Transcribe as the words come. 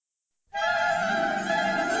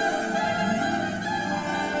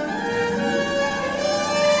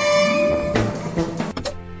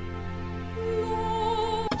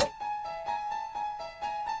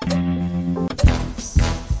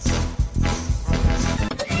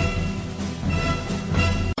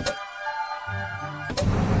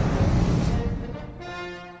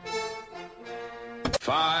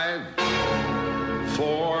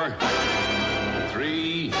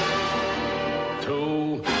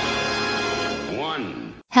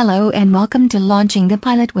Hello and welcome to Launching the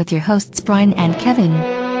Pilot with your hosts Brian and Kevin.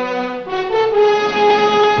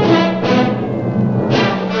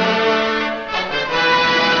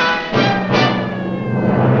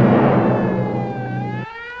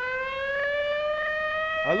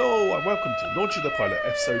 Hello and welcome to Launching the Pilot,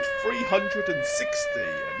 episode 360,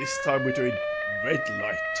 and this time we're doing Red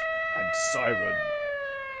Light and Siren,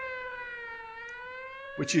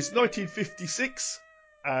 which is 1956,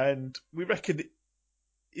 and we reckon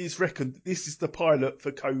this is the pilot for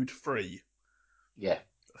Code 3. Yeah.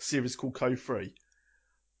 A series called Code 3.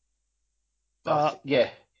 Yeah.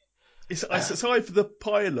 It's either the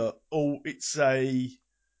pilot or it's a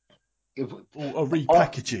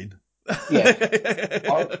repackaging. Yeah.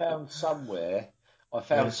 I found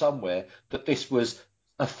somewhere that this was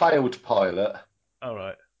a failed pilot. All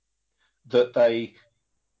right. That they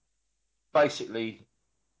basically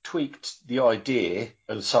tweaked the idea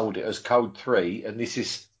and sold it as Code 3, and this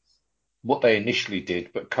is what they initially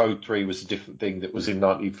did, but Code 3 was a different thing that was in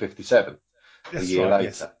 1957, That's a year right, later.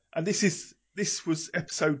 Yes. And this was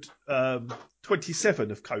episode 27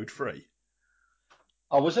 of Code 3.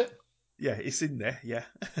 Oh, was it? Yeah, it's in there, yeah.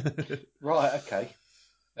 Right, okay.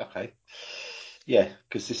 Yeah,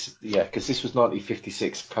 because this was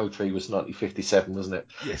 1956, Code 3 was 1957, wasn't it?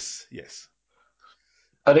 Yes.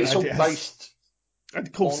 And it's all based... And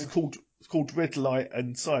of course it's called Red Light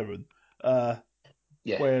and Siren.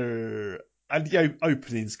 Yeah. And the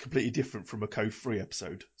opening's completely different from a Code 3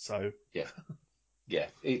 episode. So yeah,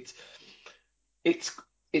 it's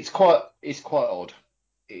quite odd.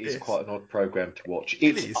 It is quite an odd program to watch.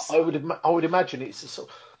 It is. I would imagine it's a sort.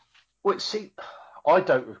 Well, see, I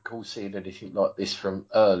don't recall seeing anything like this from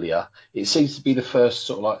earlier. It seems to be the first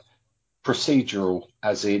sort of like procedural,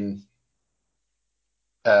 as in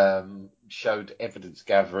showed evidence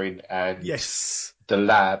gathering and the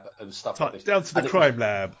lab and stuff like this. Down to the crime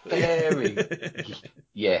lab. Very,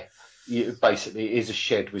 yeah. Basically, it is a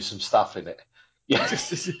shed with some stuff in it. Yeah,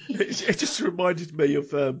 it just reminded me of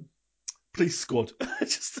Police Squad.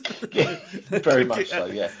 Yeah, very much so.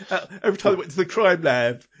 Yeah. Every time I went to the crime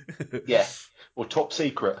lab. Yeah. Or Top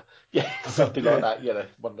Secret. Yeah, something like that. You know,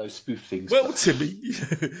 one of those spoof things. Well, Timmy.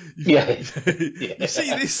 Yeah. You see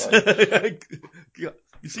this?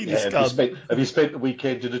 You see this gun? Have you spent the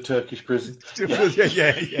weekend in a Turkish prison?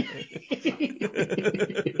 Yeah.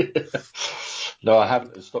 No, I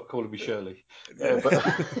haven't. Stop calling me Shirley.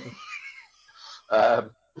 But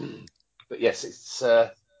yes,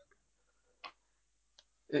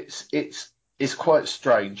 it's quite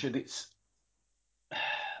strange, and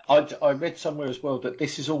I read somewhere as well that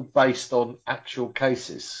this is all based on actual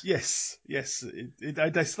cases. Yes. They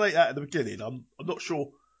state that at the beginning. I'm not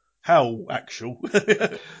sure how actual.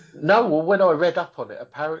 No, well, when I read up on it,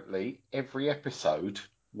 apparently every episode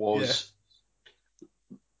was,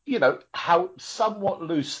 how somewhat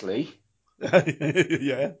loosely,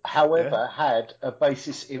 however, had a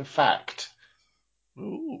basis in fact.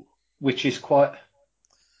 Ooh. Which is quite.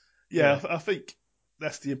 Yeah, I think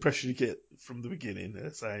that's the impression you get from the beginning.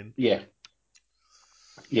 They're saying. Yeah,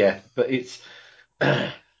 but it's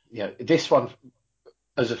this one,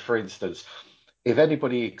 for instance, if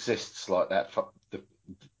anybody exists like that, sort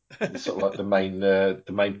of like the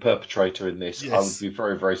main perpetrator in this, I would be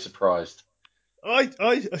very, very surprised.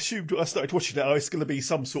 I assumed when I started watching it, it's going to be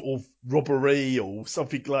some sort of robbery or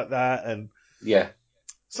something like that, and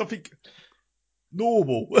something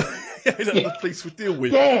normal that the police would deal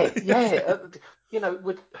with.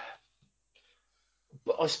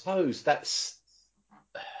 But I suppose that's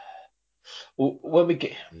when we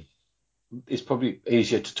get. It's probably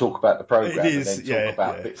easier to talk about the program and then talk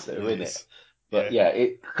about bits that are in it. But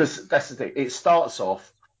because that's the thing. It starts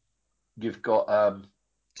off. You've got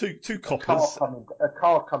two coppers. A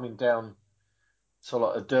car coming down, sort of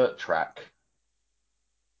like a dirt track,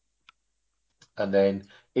 and then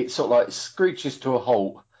it sort of like screeches to a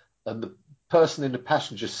halt, and the person in the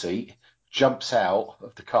passenger seat jumps out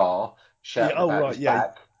of the car, shouting about his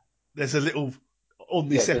back. There's a little on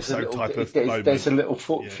this episode type of moment. There's a little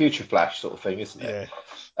future flash sort of thing, isn't it?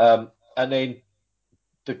 And then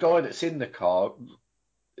the guy that's in the car,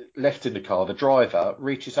 left in the car, the driver,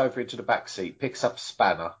 reaches over into the back seat, picks up a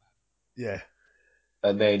spanner. Yeah.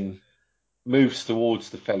 And then moves towards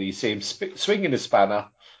the fella. You see him swinging a spanner.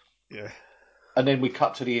 Yeah. And then we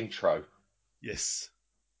cut to the intro. Yes.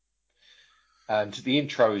 And the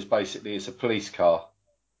intro is basically it's a police car.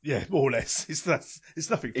 Yeah, more or less. It's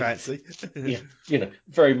nothing fancy.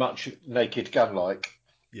 Very much Naked Gun-like.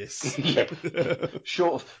 Yes.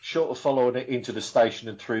 Short of following it into the station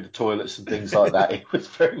and through the toilets and things like that. It was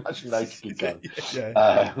very much Naked Gun.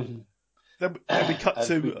 Yeah. Then we cut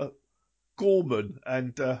to Gorman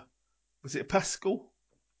and was it Pascal?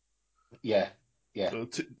 Yeah.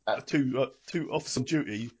 Two officers on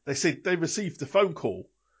duty. They said they received a phone call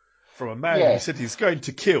from a man who said he's going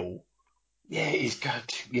to kill. Yeah, he's going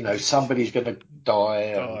to, somebody's going to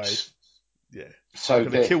die. So they're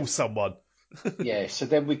going to kill someone. So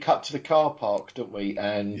then we cut to the car park, don't we?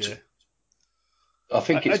 And I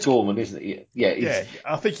think it's Gorman, isn't it? Yeah,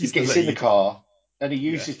 I think he gets in the car and he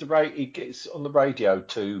uses he gets on the radio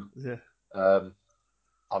to.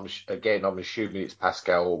 I'm assuming it's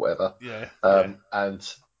Pascal or whatever.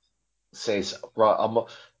 And says, right,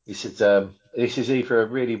 he said, this is either a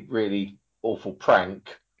really, really awful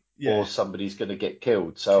prank or somebody's going to get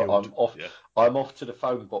killed. So I'm off. I'm off to the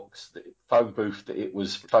phone booth that it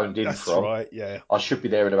was phoned in from. That's right. Yeah. I should be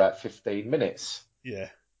there in about 15 minutes. Yeah.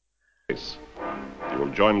 You will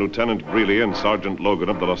join Lieutenant Greeley and Sergeant Logan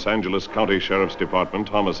of the Los Angeles County Sheriff's Department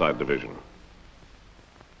Homicide Division.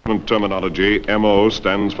 In terminology, MO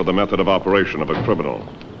stands for the method of operation of a criminal.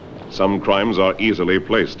 Some crimes are easily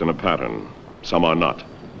placed in a pattern. Some are not.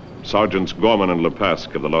 Sergeants Gorman and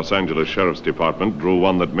Lepasque of the Los Angeles Sheriff's Department drew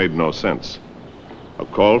one that made no sense. A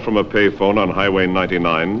call from a payphone on Highway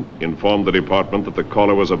 99 informed the department that the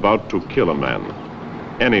caller was about to kill a man.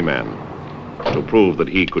 Any man. To prove that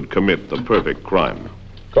he could commit the perfect crime.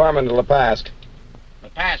 Gorman to Lepasque.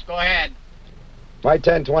 Lepasque, go ahead. My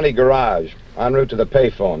 1020 garage, en route to the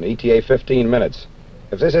payphone, ETA 15 minutes.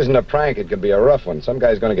 If this isn't a prank, it could be a rough one. Some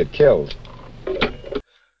guy's going to get killed.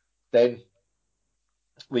 Then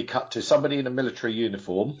we cut to somebody in a military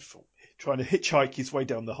uniform. Trying to hitchhike his way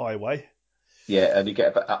down the highway. Yeah, and you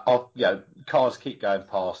get cars keep going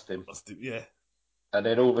past him. Yeah. And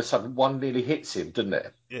then all of a sudden, one nearly hits him, doesn't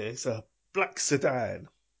it? Yeah, it's a black sedan.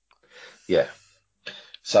 Yeah.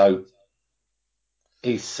 So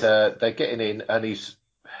they're getting in, and he's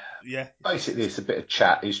basically it's a bit of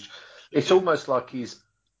chat. It's almost like he's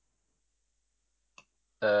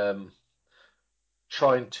trying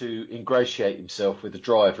to ingratiate himself with the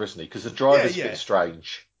driver, isn't he? Because the driver's a bit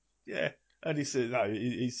strange. Yeah, and he said no,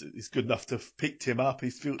 he's good enough to have picked him up.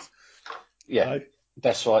 He feels.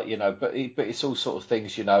 That's right. But it's all sort of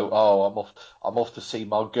things. Oh, I'm off to see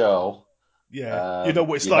my girl. Yeah, you know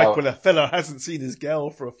what it's like when a fella hasn't seen his girl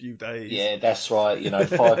for a few days. Yeah, that's right.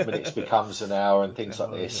 5 minutes becomes an hour and things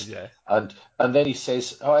like this. Yeah. And then he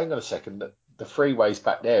says, "Oh, hang on a second. The freeway's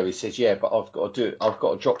back there." He says, "Yeah, but I've got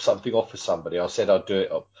to drop something off for somebody." I said I'd do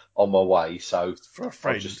it on my way. So for a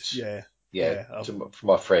friend, for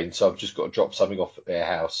my friend. So I've just got to drop something off at their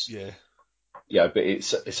house. Yeah. Yeah, but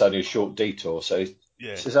it's only a short detour. So he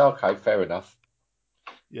says, "Okay, fair enough."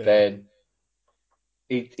 Yeah. Then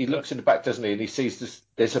he looks in the back, doesn't he? And he sees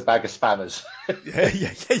there's a bag of spanners.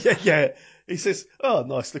 Yeah. He says, "Oh,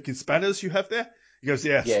 nice looking spanners you have there." He goes,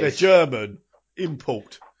 "Yes, they're German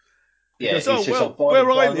import." He goes,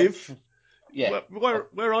 where I live,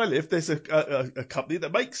 where I live, there's a company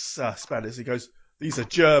that makes spanners. He goes, "These are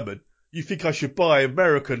German. You think I should buy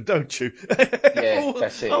American, don't you?" Yeah,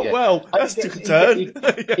 that's it. Well, that's took a turn.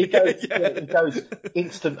 He goes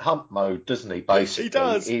instant hump mode, doesn't he? Basically, he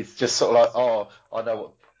does. He's just sort of like, I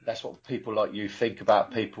know that's what people like you think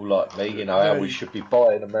about people like me. How we should be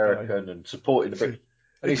buying American and supporting the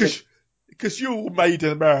British. Because you're made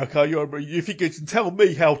in America, you think you can tell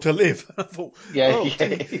me how to live. I thought,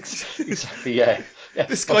 exactly, yeah.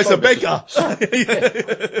 This guy's a beggar. Sorry,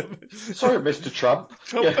 Mr. Trump.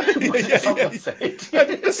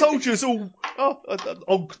 The soldier's all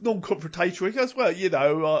non-confrontational. He goes, "Well,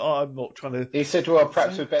 I'm not trying to." He said, "Well,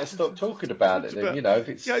 perhaps we better stop talking about it. Then, if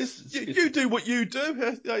it's you do what you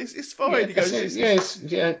do. It's fine." He goes,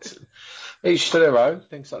 each to their own.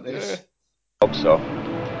 Things like this. Hope so.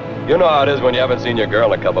 You know how it is when you haven't seen your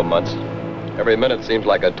girl in a couple months. Every minute seems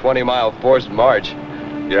like a 20-mile forced march.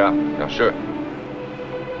 Yeah, sure.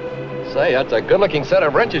 Say, that's a good-looking set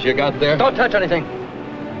of wrenches you got there. Don't touch anything.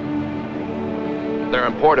 They're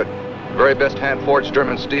imported. Very best hand-forged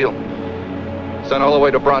German steel. Sent all the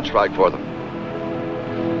way to Braunschweig for them.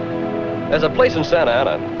 There's a place in Santa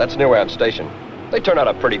Ana. That's near where I'm stationed. They turn out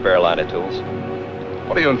a pretty fair line of tools.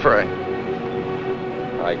 What are you inferring?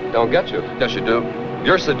 I don't get you. Yes, you do.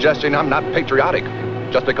 You're suggesting I'm not patriotic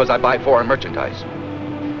just because I buy foreign merchandise.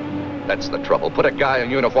 That's the trouble. Put a guy in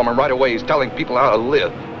uniform and right away he's telling people how to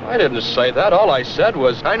live. I didn't say that. All I said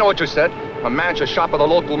was... I know what you said. A man should shop at the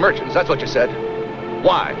local merchants. That's what you said.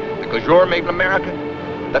 Why? Because you're made in America?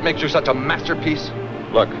 That makes you such a masterpiece?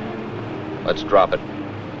 Look, let's drop it.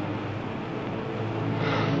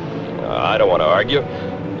 I don't want to argue.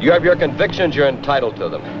 You have your convictions, you're entitled to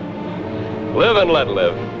them. Live and let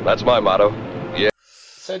live. That's my motto. Yeah.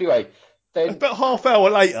 So anyway, then... About half hour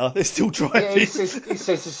later, they're still driving. Yeah, he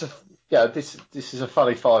says this is a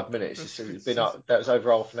funny 5 minutes. It's been up. That was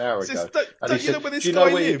over half an hour ago. And he said, do you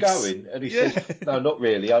know where you're going? And he says, no, not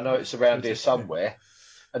really. I know it's around here somewhere.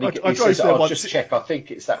 And he says, I'll just check. I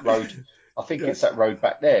think it's that road. I think it's that road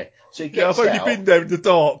back there. So he gets out. I've only been there in the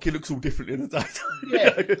dark. It looks all different in the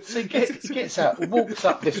daytime. So he gets out, walks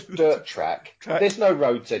up this dirt track. There's no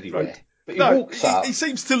roads anywhere. But he walks up. He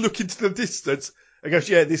seems to look into the distance and goes,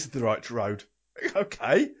 yeah, this is the right road.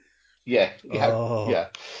 Okay. Yeah.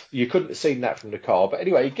 You couldn't have seen that from the car. But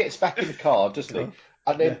anyway, he gets back in the car, doesn't he?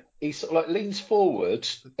 And then he sort of like leans forward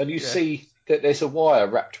and you see that there's a wire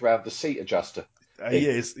wrapped around the seat adjuster.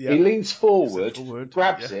 He leans forward,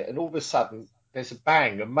 grabs it, and all of a sudden there's a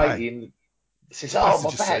bang, and matey says, "Oh,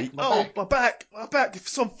 my back! My back!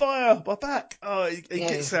 It's on fire! My back!" Oh, he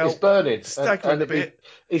gets out. It's burning. Staggering a bit.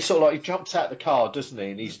 He sort of like he jumps out the car, doesn't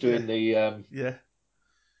he? And he's doing the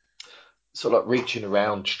sort of like reaching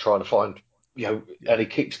around trying to find, and he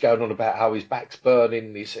keeps going on about how his back's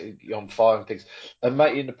burning, he's on fire and things. And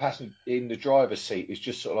matey in the driver's seat is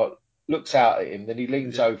just sort of like looks out at him, then he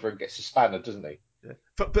leans over and gets a spanner, doesn't he? Yeah.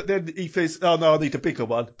 But then he thinks, oh no, I need a bigger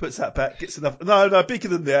one. Puts that back, gets another. No, bigger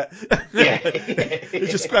than that. He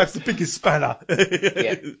just grabs the biggest spanner.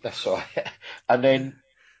 Yeah, that's right. And then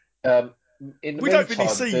in the meantime, don't really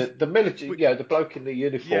see the military, the bloke in the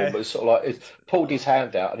uniform has sort of like pulled his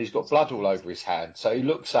hand out and he's got blood all over his hand. So he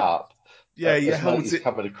looks up. He holds it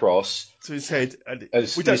coming across to his head, and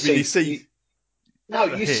we don't really see.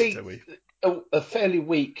 You see a fairly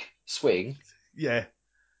weak swing. Yeah.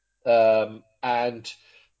 And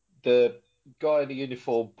the guy in the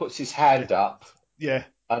uniform puts his hand up. Yeah.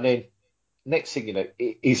 And then next thing you know,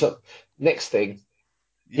 he's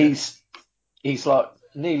like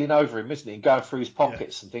kneeling over him, isn't he? And going through his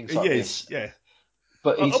pockets and things like this. Yeah.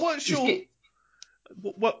 But I wasn't sure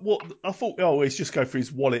what I thought. Oh, he's just going through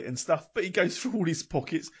his wallet and stuff. But he goes through all his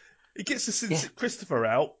pockets. He gets the St. Christopher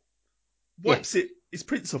out, wipes his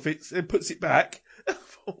prints off it, and puts it back.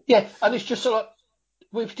 And it's just sort of like,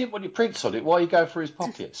 well, if you didn't want your prints on it, why are you going through his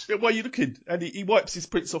pockets? Why are you looking? And he wipes his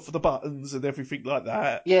prints off of the buttons and everything like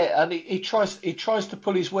that. Yeah, and he tries to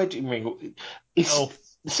pull his wedding ring.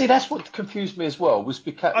 See, that's what confused me as well, was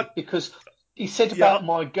because he said about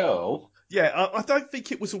my girl. Yeah, I don't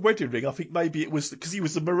think it was a wedding ring. I think maybe it was because he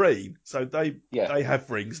was a Marine, so they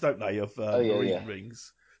have rings, don't they, of Marine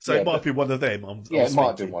rings. So it might have been one of them. It might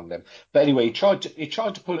have been one of them. But anyway, he tried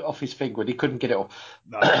to pull it off his finger and he couldn't get it off.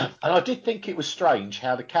 No. And I did think it was strange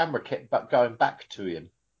how the camera kept going back to him.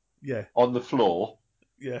 Yeah. On the floor.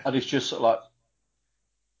 Yeah. And it's just sort of like,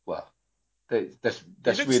 well, that's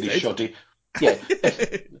really shoddy. Yeah,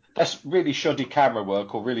 that's really shoddy camera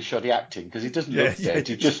work or really shoddy acting because he doesn't look dead.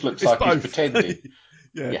 He just looks like he's pretending.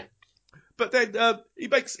 yeah. But then he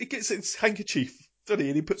gets his handkerchief, doesn't he?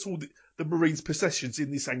 And he puts all the Marine's possessions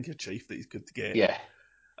in this handkerchief that he's good to get. Yeah.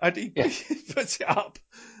 And he puts it up.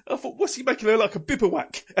 I thought, what's he making her like a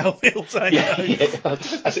bibberwhack outfit?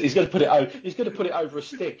 He's going to put it over. He's going to put it over a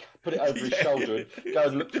stick, put it over his shoulder, and go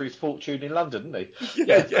and look for his fortune in London, isn't he?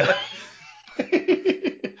 Yeah.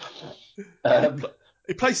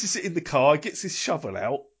 He places it in the car, gets his shovel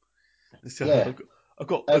out. And says, I've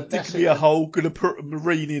got dig me a hole, going to put a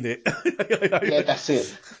Marine in it. Yeah, that's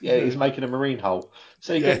it. Yeah, he's making a Marine hole.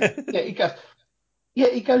 So he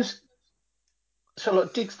goes, so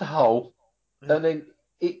like digs the hole, and then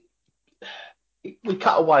we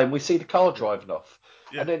cut away and we see the car driving off,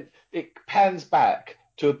 and then it pans back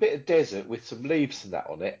to a bit of desert with some leaves and that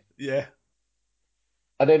on it. Yeah.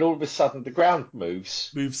 And then all of a sudden the ground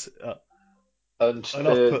moves up, and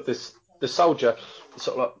the soldier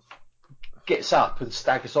sort of like gets up and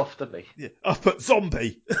staggers off, doesn't he? Yeah, I've put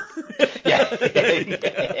zombie. Yeah.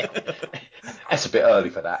 That's a bit early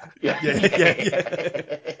for that. Yeah.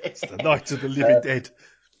 It's the Night of the Living Dead.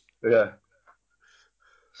 Yeah.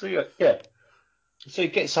 So he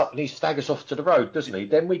gets up and he staggers off to the road, doesn't he?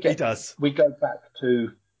 Then we go back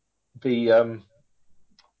to the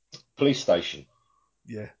police station.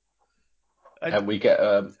 Yeah. And we get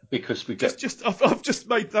I've just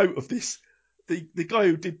made note of this. The guy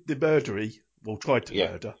who did the murdery, tried to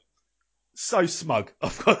murder, so smug.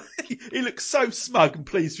 He looks so smug and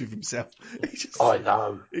pleased with himself. I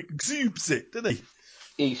know. He exudes it, doesn't he?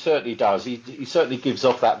 He certainly does. He certainly gives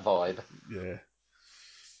off that vibe. Yeah.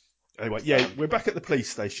 Anyway, we're back at the police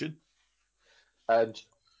station. And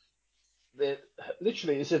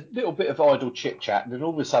literally, it's a little bit of idle chit-chat, and then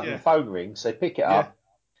all of a sudden the phone rings, they pick it up.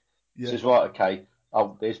 Yeah. Says, right, okay,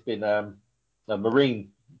 there's been a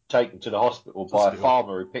Marine taken to the hospital by a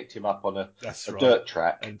farmer who picked him up on a dirt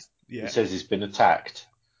track. And he says he's been attacked.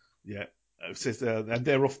 Yeah. It says, and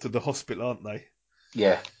they're off to the hospital, aren't they?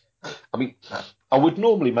 Yeah. I mean, I would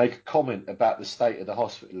normally make a comment about the state of the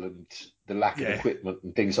hospital and the lack of equipment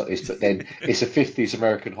and things like this, but then it's a 50s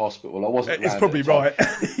American hospital. I wasn't around. It's probably at the time. Right.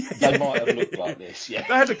 They might have looked like this. Yeah,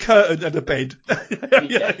 they had a curtain and a bed.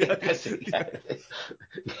 That's it.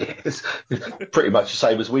 It's pretty much the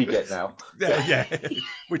same as we get now. Yeah.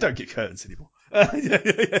 We don't get curtains anymore.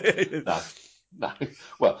 No.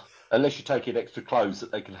 Well, unless you take in extra clothes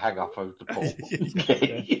that they can hang up over the port.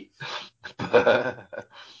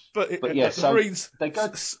 But yeah, the Marine's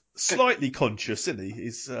slightly conscious, isn't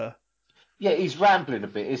he? Yeah, he's rambling a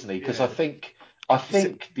bit, isn't he? Because I think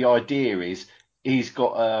the idea is he's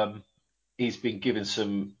been given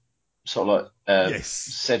some sort of like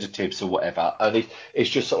sedatives or whatever, and it's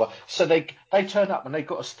just sort of like, so they turn up and they've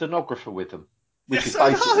got a stenographer with them, which is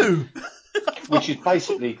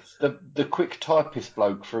basically the quick typist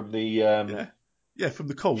bloke from the from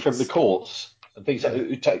the courts and things like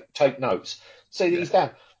who take notes. So he's down,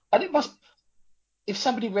 and it must, if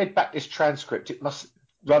somebody read back this transcript, it must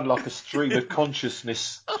run like a stream of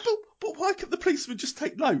consciousness. But why can't the policeman just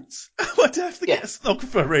take notes? Why do I have to get a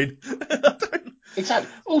stenographer in?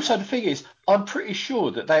 Exactly. Also, the thing is, I'm pretty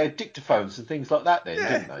sure that they had dictaphones and things like that then,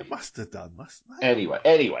 didn't they? Must have done, mustn't they?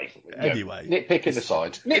 Anyway. Nitpicking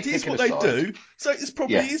aside. It is what they do, so it's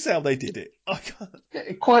probably is how they did it. I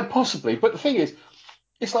can't... Quite possibly. But the thing is,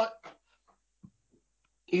 it's like,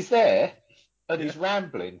 he's there and he's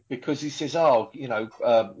rambling because he says,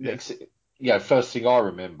 first thing I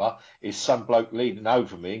remember is some bloke leaning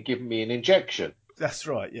over me and giving me an injection. That's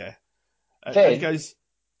right, yeah. Then, and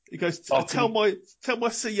he goes, tell my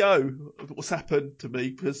CEO what's happened to me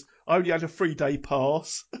because I only had a 3-day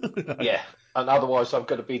pass. Yeah, and otherwise I'm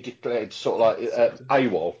going to be declared sort of like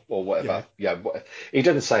AWOL or whatever. Yeah, he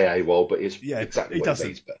doesn't say AWOL, but it's exactly what he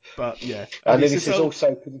means. But yeah, and then he says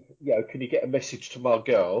also, can you get a message to my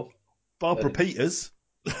girl, Barbara Peters?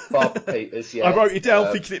 Barbara Peters, yeah. I wrote it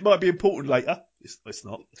down thinking it might be important later. It's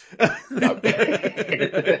not. No,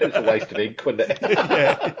 it's a waste of ink, wasn't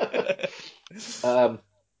it?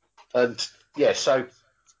 And yeah, so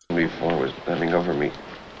before was bending over me,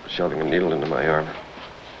 shoving a needle into my arm.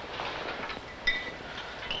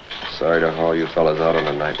 Sorry to haul you fellas out on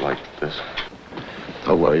a night like this.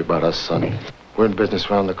 Don't worry about us, son. We're in business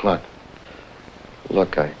round the clock.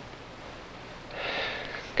 Look, I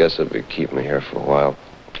guess it'd be keeping me here for a while.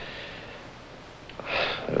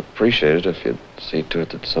 I'd appreciate it if you'd see to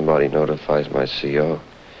it that somebody notifies my CO.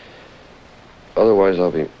 Otherwise, I'll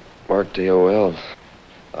be marked DOL.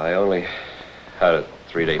 I only had a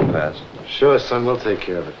 3-day pass. Sure, son, we'll take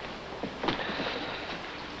care of it.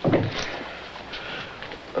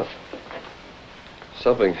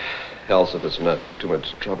 Something else if it's not too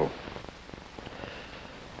much trouble.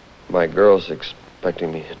 My girl's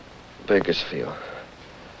expecting me in Bakersfield.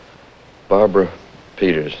 Barbara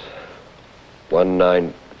Peters,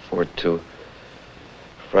 1942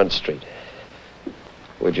 Front Street.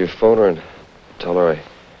 Would you phone her and tell her I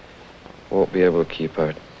won't be able to keep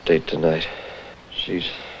our date tonight? She's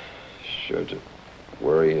sure to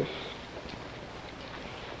worry if...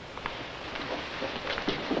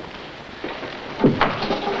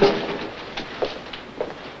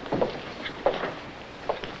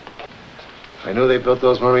 I knew they built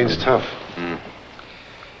those Marines tough.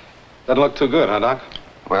 Doesn't look too good, huh, Doc?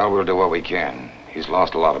 Well, we'll do what we can. He's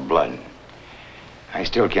lost a lot of blood. I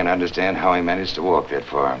still can't understand how he managed to walk that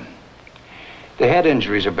far. The head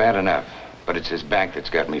injuries are bad enough, but it's his back that's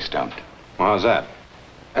got me stumped. How's that?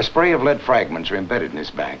 A spray of lead fragments are embedded in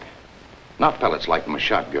his back. Not pellets like from a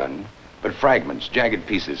shotgun, but fragments, jagged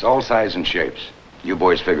pieces, all sizes and shapes. You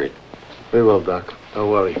boys figure it. We will, Doc. Don't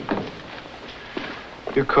worry.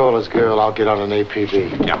 You call his girl, I'll get on an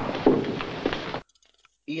APB.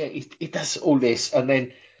 Yeah, he does all this, and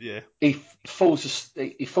then he falls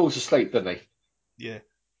asleep, doesn't he? Yeah.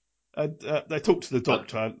 And they talk to the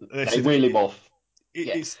doctor. And they wheel him off.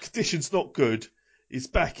 His condition's not good. His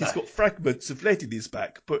back, he's got fragments of lead in his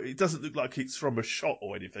back, but it doesn't look like it's from a shot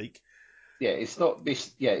or anything. Yeah, it's not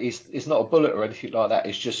this. Yeah, it's not a bullet or anything like that.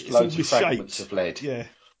 It's just loads of fragments of lead. Yeah.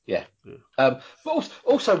 But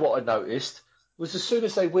also what I noticed was as soon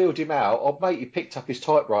as they wheeled him out, old matey picked up his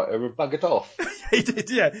typewriter and buggered off. He did,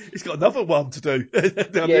 yeah. He's got another one to do. He's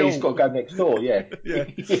got to go next door, yeah.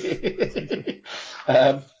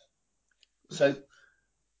 So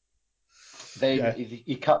then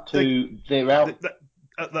you cut to they're out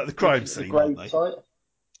at the crime scene, the grave site.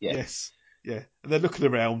 Yeah. Yes, yeah. And they're looking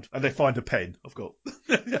around and they find a pen. I've got.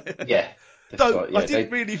 I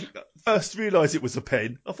didn't really first realise it was a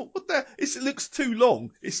pen. I thought, what the? It looks too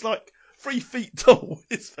long. It's like 3 feet tall,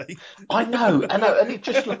 this thing. I know, and it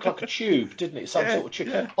just looked like a tube, didn't it? Some sort of tube.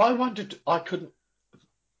 Yeah. I wondered, I couldn't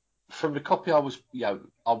from the copy I was,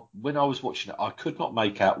 when I was watching it, I could not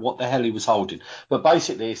make out what the hell he was holding. But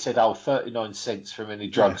basically, it said, 39 cents from any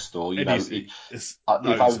drugstore. If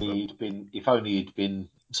only he'd been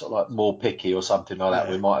sort of like more picky or something like that,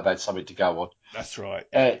 we might have had something to go on. That's right.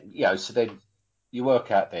 So then you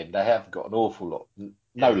work out then they haven't got an awful lot,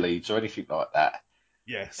 no leads or anything like that.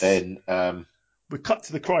 Yes. Then we cut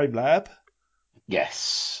to the crime lab.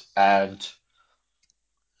 Yes, and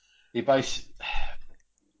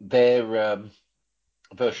their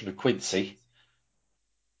version of Quincy.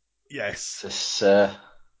 Yes. This,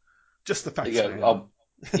 just the facts. Man.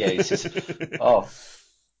 He says,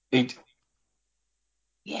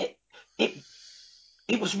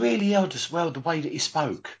 it was really odd as well the way that he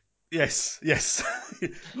spoke. Yes.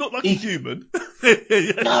 Not like a human.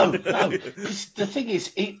 No. Because the thing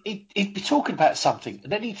is, he'd be talking about something,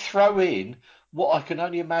 and then he'd throw in what I can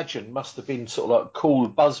only imagine must have been sort of like cool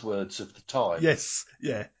buzzwords of the time. Yes.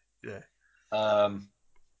 Yeah. But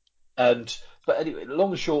anyway, the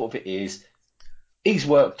long and short of it is, he's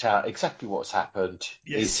worked out exactly what's happened.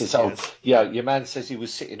 Yes, he says, your man says he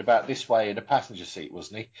was sitting about this way in the passenger seat,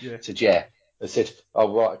 wasn't he? Yeah. I said, yeah. I said,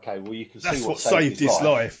 oh, right, okay, well, you can see what saved his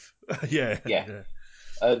life. Yeah.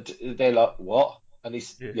 And they're like, what? And he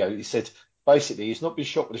said, basically, he's not been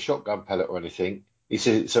shot with a shotgun pellet or anything. He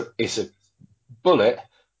said it's a bullet,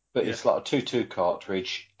 but it's like a .22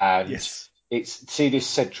 cartridge, and see this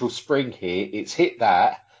central spring here, it's hit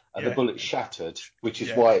that, and the bullet's shattered, which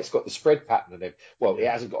is why it's got the spread pattern in it. Well, it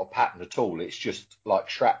hasn't got a pattern at all. It's just like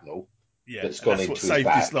shrapnel that's gone into his back. That's what saved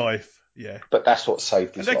his life. Yeah. But that's what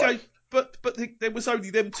saved his life. But there was only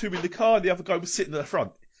them two in the car, and the other guy was sitting at the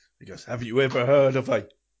front. He goes, have you ever heard of a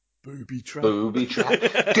booby trap? Booby trap.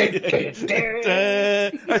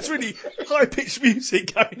 That's really high-pitched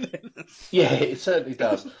music going in. Yeah, it certainly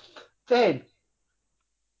does. Then,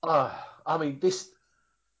 this...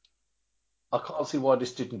 I can't see why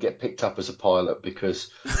this didn't get picked up as a pilot,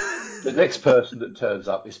 because the next person that turns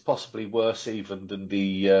up is possibly worse even than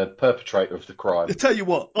the perpetrator of the crime. I tell you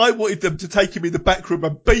what, I wanted them to take him in the back room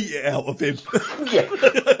and beat it out of him. Yeah.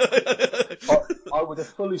 I would have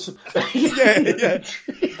fully... Yeah.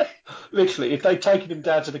 Literally, if they'd taken him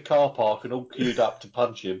down to the car park and all queued up to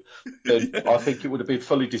punch him, then I think it would have been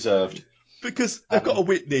fully deserved. Because they've got a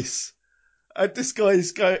witness. And this guy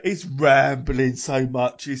he's rambling so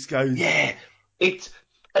much. He's going... Yeah. It's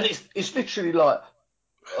literally like,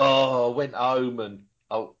 I went home and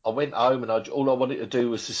all I wanted to do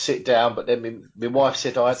was to sit down, but then my wife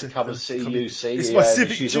said I had to come and see you. It's my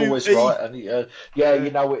civic she's duty. Always right, and you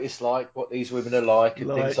know what it's like, what these women are like, and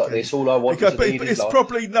things like this. All I want is but it's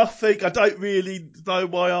probably nothing. I don't really know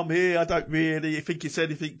why I'm here. I don't really think it's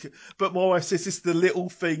anything. But my wife says it's the little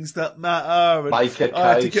things that matter, and I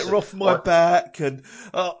have to get her off my back. And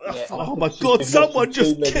oh my God, someone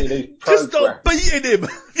just start beating him.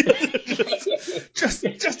 just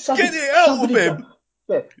get it out of him.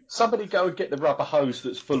 Yeah, somebody go and get the rubber hose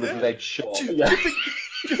that's full of lead shot. Do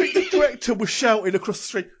you think the director was shouting across the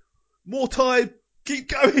street, more time, keep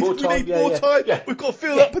going, we need more time, we've got to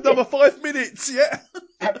fill up another 5 minutes,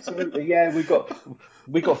 Absolutely,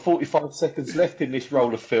 we got 45 seconds left in this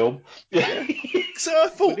roll of film. So I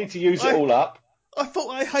thought... we need to use it all up. I thought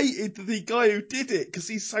I hated the guy who did it, because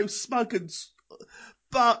he's so smug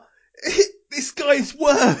but... this guy's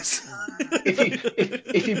worse.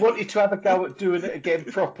 if he wanted to have a go at doing it again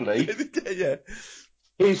properly,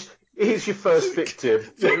 here's your first victim.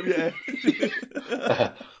 Mr.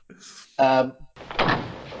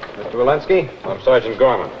 Walensky, I'm Sergeant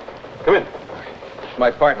Gorman. Come in.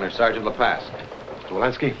 My partner, Sergeant LePass. Mr.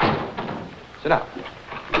 Walensky, sit down.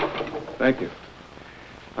 Thank you.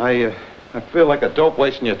 I feel like a dope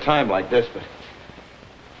wasting your time like this, but...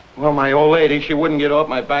 Well, my old lady, she wouldn't get off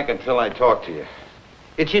my back until I talked to you.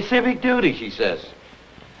 It's your civic duty, she says.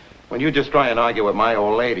 When you just try and argue with my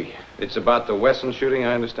old lady. It's about the Wesson shooting,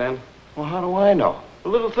 I understand? Well, how do I know? A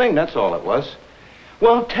little thing, that's all it was.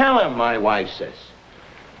 Well, tell him, my wife says.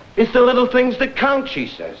 It's the little things that count, she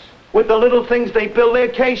says. With the little things they build their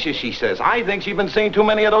cases, she says. I think she's been seeing too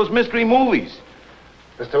many of those mystery movies.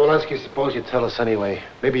 Mr. Walensky, suppose you tell us anyway.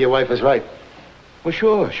 Maybe your wife is right. Well,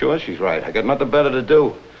 sure, she's right. I got nothing better to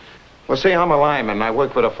do. Well, see, I'm a lineman, and I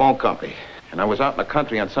work for the phone company. And I was out in the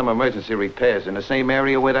country on some emergency repairs in the same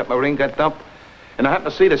area where that Marine got dumped. And I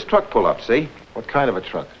happened to see this truck pull up, see? What kind of a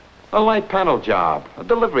truck? A light panel job. A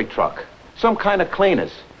delivery truck. Some kind of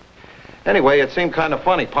cleaners. Anyway, it seemed kind of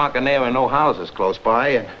funny parking there and no houses close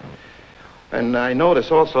by. And I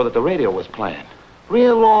noticed also that the radio was playing.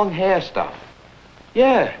 Real long hair stuff.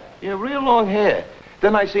 Yeah, real long hair.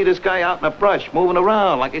 Then I see this guy out in the brush moving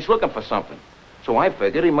around like he's looking for something. So I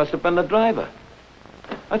figured he must have been the driver.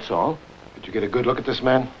 That's all. Did you get a good look at this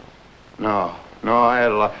man? No, I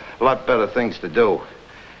had a lot better things to do.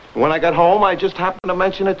 When I got home, I just happened to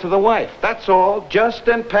mention it to the wife. That's all. Just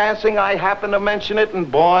in passing, I happened to mention it,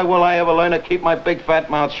 and boy, will I ever learn to keep my big fat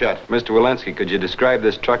mouth shut. Mr. Walensky, could you describe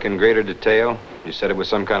this truck in greater detail? You said it was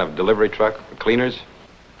some kind of delivery truck, cleaners?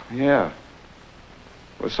 Yeah.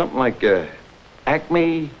 It was something like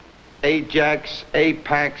Acme, Ajax,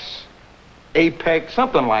 Apex, Apex,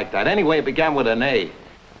 something like that. Anyway, it began with an A.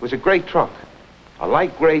 It was a gray truck. A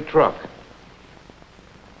light gray truck.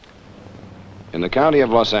 In the county of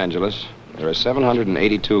Los Angeles, there are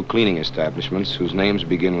 782 cleaning establishments whose names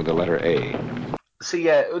begin with the letter A. See,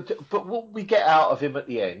 but what we get out of him at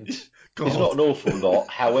the end is not an awful lot.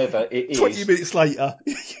 However, it is 20 minutes later.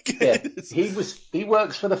 He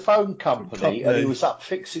works for the phone company, and he was up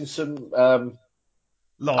fixing some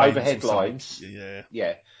overhead lines.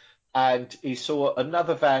 Yeah. And he saw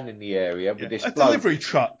another van in the area with this delivery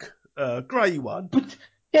truck, grey one. But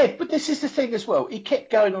this is the thing as well. He kept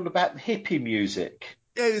going on about the hippie music.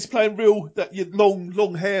 Yeah, it's playing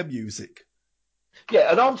long hair music.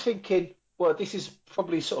 Yeah, and I'm thinking, well, this is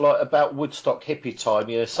probably sort of like about Woodstock hippie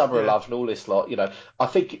time, Summer of Love and all this lot, I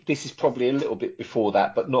think this is probably a little bit before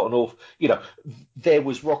that, but not an awful, there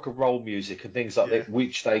was rock and roll music and things like that,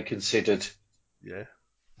 which they considered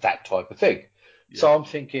that type of thing. Yeah. So I'm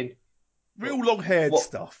thinking, real long-haired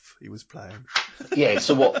stuff he was playing. Yeah,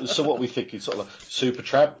 so what we thinking? Sort of like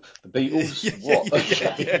Supertramp, the Beatles, what?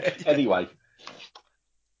 Anyway,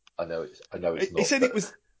 I know it's not. He said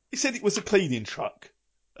it was a cleaning truck,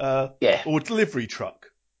 or a delivery truck.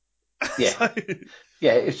 Yeah,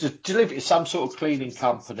 it's a delivery, some sort of cleaning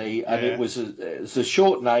company, and it was a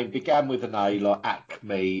short name, began with an A, like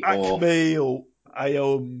Acme or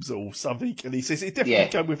AOMS or something, and he says it definitely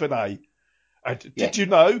began with an A. And did you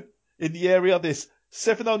know in the area there's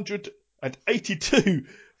 782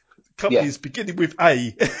 companies beginning with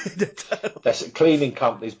A? That's cleaning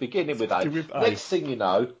companies beginning with A. Next thing you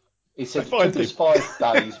know, he said it took us 5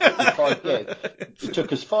 days, but it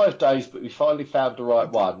took us 5 days, but we finally found the right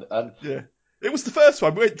one. And it was the first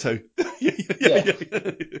one we went to.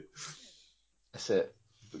 That's it.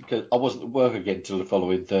 Because I wasn't at work again until the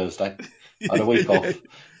following Thursday. I had a week off.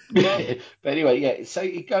 But anyway, so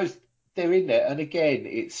it goes. They're in there, and again,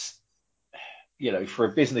 it's for a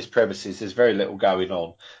business premises, there's very little going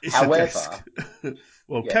on. It's However,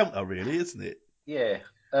 counter really, isn't it? Yeah.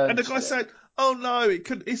 And the guy said, "Oh no,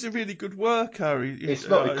 it's a really good worker. It's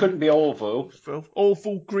not. It couldn't be Orville.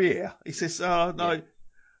 Orville Greer." He says, "Oh no."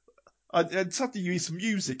 And suddenly you hear some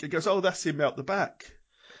music. He goes, "Oh, that's him out the back."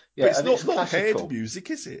 Yeah, but it's not long-haired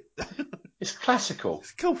music, is it? It's classical.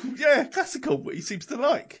 It's cool. Yeah, classical. What he seems to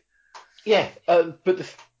like. Yeah,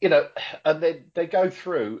 but and then they go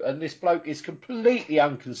through, and this bloke is completely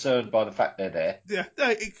unconcerned by the fact they're there. Yeah, no,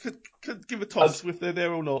 it could give a toss if they're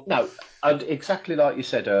there or not. No, and exactly like you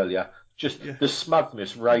said earlier, just the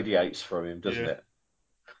smugness radiates from him, doesn't it?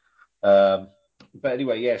 But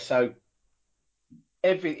anyway, so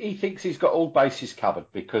he thinks he's got all bases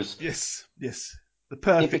covered because yes, the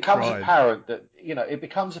perfect. It becomes crime. apparent that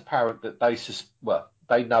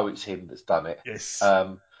they know it's him that's done it. Yes.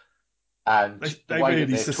 And the way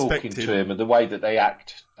really that they're talking to him and the way that they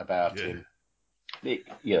act about him.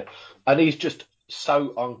 And he's just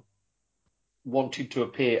so wanting to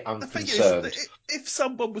appear unconcerned. The thing is, if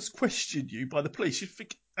someone was questioned you by the police, you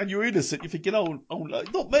think, and you're innocent, you're thinking, oh,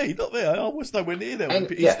 not me, I was nowhere near there.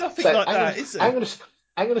 But it's nothing like that, is it? Hang on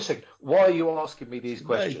a second. Why are you asking me these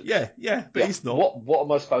questions? But he's not. What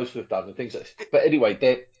am I supposed to have done? And things like this. But anyway,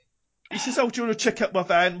 he says, "Oh, do you want to check out my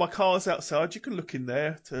van? My car's outside. You can look in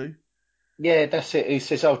there too." Yeah, that's it. He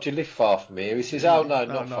says, "Oh, do you live far from here?" He says, "Oh, no,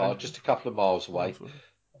 not far, just a couple of miles away."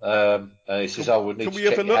 And he says, "Oh, we need to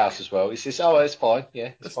check your house as well." He says, "Oh, that's fine.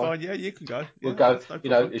 Yeah, that's fine. Yeah, you can go. We'll go."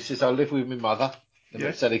 He says, "I live with my mother."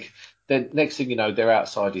 So then next thing you know, they're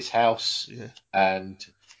outside his house. Yeah. And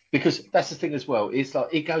because that's the thing as well, it's like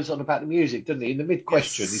he goes on about the music, doesn't he? In the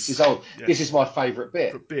mid-question, he says, "Oh, this is my favourite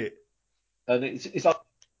bit." And it's like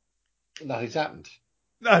nothing's happened.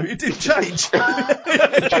 No, it didn't change.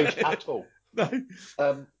 It didn't change at all. No.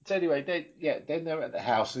 So anyway, then they're at the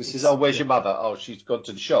house, and he says, "Oh, where's your mother?" "Oh, she's gone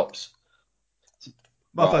to the shops."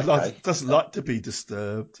 Mother doesn't like to be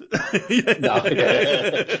disturbed. No,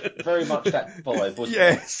 very much that vibe, wasn't it?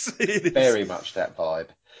 Yes, it is. Very much that vibe.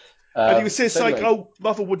 And he says, anyway,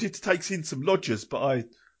 Mother wanted to take in some lodgers, but I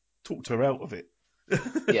talked her out of it.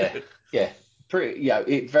 Yeah.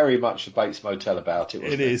 It very much the Bates Motel about it,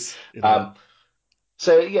 wasn't it? It is. Then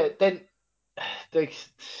they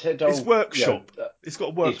said, his workshop. It's got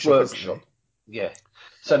a workshop. Yeah.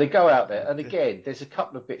 So they go out there, and again, there's a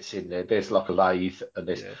couple of bits in there. There's like a lathe, and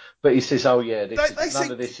this, but he says, "Oh yeah,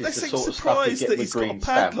 none of this is the sort of stuff you get with green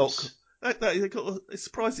stamps." They're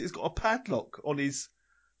surprised that he's got a padlock on his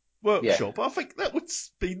workshop. I think that would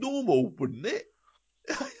be normal, wouldn't it?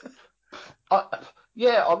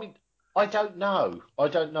 I mean, I don't know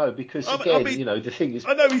because again, the thing is,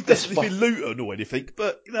 I know he's definitely been looting or anything,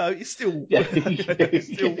 but it's still,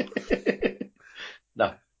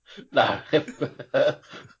 no.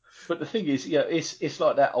 But the thing is, it's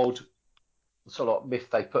like that old sort of myth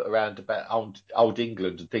they put around about old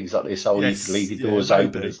England and things like this. You could leave your doors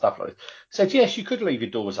open and stuff like that. Said yes, you could leave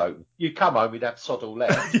your doors open. You come home, you'd have sod all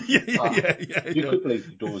left. You could leave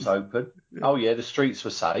your doors open. Oh yeah, the streets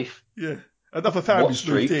were safe. Yeah, another family's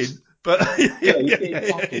moved in, but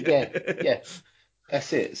yeah.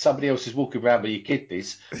 That's it. Somebody else is walking around with your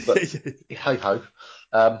kidneys, but hey ho.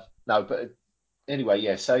 No, but anyway,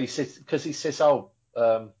 yeah. So he says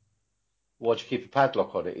why'd you keep a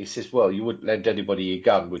padlock on it? He says, well, you wouldn't lend anybody your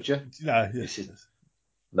gun, would you? No. He says,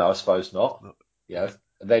 no, I suppose not. No.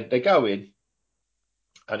 And then they go in,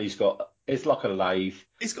 and it's like a lathe.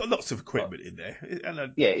 He's got lots of equipment in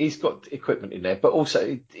there. He's got equipment in there, but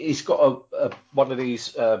also he's got one of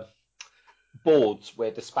these boards where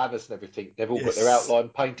the spanners and everything, they've all got their outline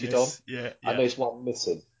painted on. And there's one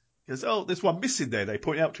missing. He goes, oh, there's one missing there. They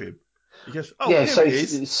point out to him. He goes, oh, here it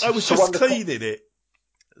is. I was just cleaning it.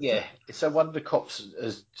 Yeah, so one of the cops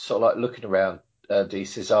is sort of like looking around, and he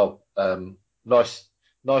says, "Oh, nice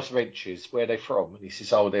wrenches. Where are they from?" And he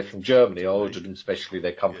says, "Oh, they're from Germany. I ordered them specially.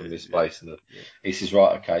 They come from this place." And he says,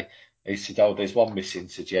 "Right, okay." He said, "Oh, there's one missing." He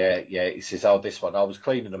said, "Yeah." He says, "Oh, this one. I was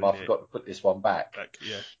cleaning them. I forgot to put this one back."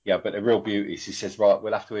 Yeah, but they're real beauties. He says, "Right,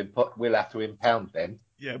 we'll have to impound them."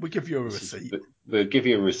 Yeah, we'll give you a receipt. We'll give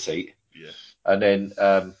you a receipt. Yeah, and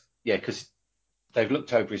then because they've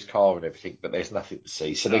looked over his car and everything, but there's nothing to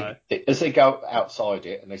see. So as they go outside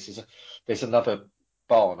it, and there's another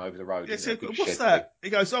barn over the road. Yeah, so what's that? He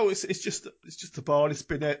goes, oh, it's just a barn. It's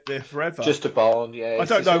been there forever. Just a barn, yeah. I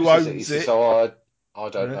don't know who owns it. He says, oh, I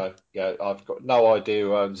don't know. Yeah, I've got no idea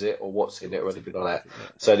who owns it or what's in it or anything like that.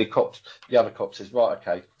 So the other cop says, right,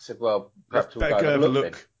 okay. I said, well, perhaps we'll go and have a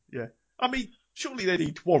look. Yeah. I mean, surely they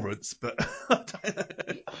need warrants, but I don't know.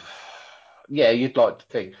 Yeah, you'd like to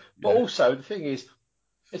think. But also, the thing is,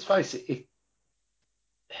 let's face it,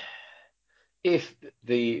 if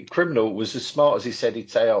the criminal was as smart as he said,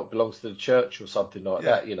 he'd say, oh, it belongs to the church or something like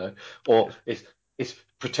that, or it's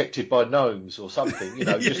protected by gnomes or something,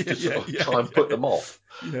 just to sort of try and put them off.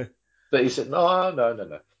 Yeah. But he said,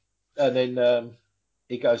 no. And then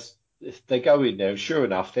he goes, they go in there, and sure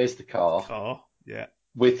enough, there's the car. Yeah.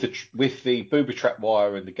 With the booby trap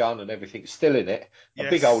wire and the gun and everything still in it, a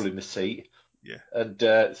big hole in the seat. Yeah. And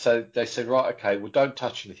so they said, right, okay, well, don't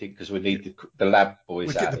touch anything because we need the lab boys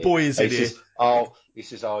we'll get the boys in here. He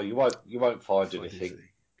says, you won't find anything.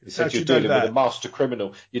 He said, you're dealing with a master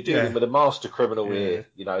criminal. You're dealing with a master criminal here.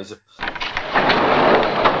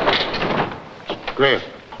 Griff,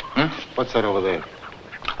 what's that over there?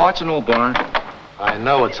 Oh, it's an old barn. I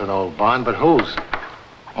know it's an old barn, but whose?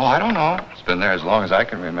 Oh, I don't know. It's been there as long as I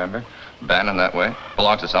can remember. Abandoned that way.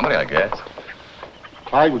 Belongs to somebody, I guess.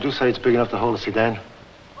 Clyde, would you say it's big enough to hold a sedan?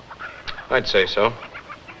 I'd say so.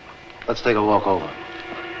 Let's take a walk over.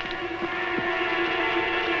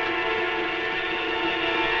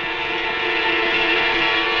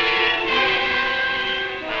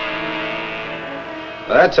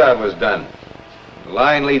 Well, that's how it was done. The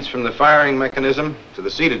line leads from the firing mechanism to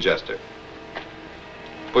the seat adjuster.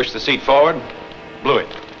 Push the seat forward, blew it.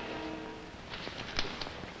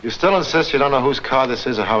 You still insist you don't know whose car this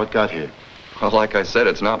is or how it got here? Well, like I said,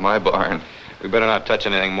 it's not my barn. We better not touch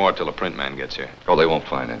anything more till the print man gets here. Oh, they won't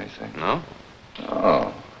find anything. No?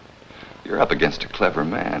 Oh. You're up against a clever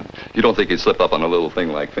man. You don't think he'd slip up on a little thing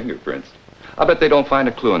like fingerprints. I bet they don't find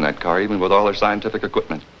a clue in that car, even with all their scientific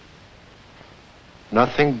equipment.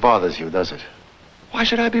 Nothing bothers you, does it? Why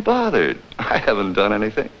should I be bothered? I haven't done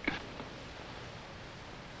anything.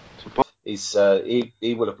 He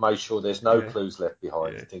would have made sure there's no clues left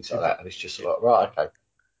behind and things like that. And it's just like, right, okay.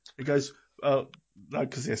 He goes, no,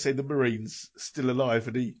 because they say the Marine's still alive,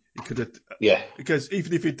 and he could have. Yeah. Because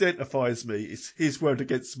even if he identifies me, it's his word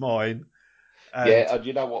against mine. And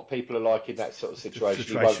you know what people are like in that sort of situation.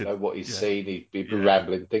 He won't know what he's seen. He'd be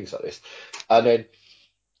rambling, things like this. And then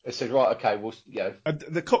they said, right, okay, well, And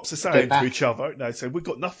the cops are saying to each other, we've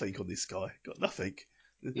got nothing on this guy. Got nothing.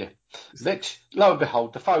 Yeah. Next, lo and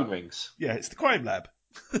behold, the phone rings. Yeah, it's the crime lab.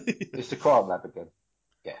 It's the crime lab again.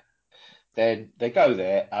 Yeah. Then they go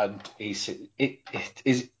there, and he said,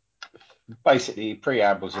 basically he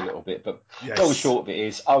preambles a little bit, but long short of it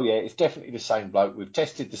is, it's definitely the same bloke. We've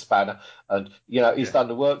tested the spanner, and he's done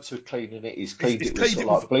the works with cleaning it. He's cleaned it with sort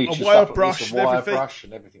of like bleach and stuff, brush, a wire brush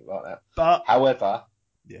and everything like that. But however,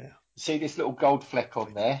 see this little gold fleck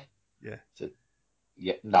on there? Yeah. So,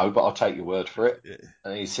 no, but I'll take your word for it. Yeah.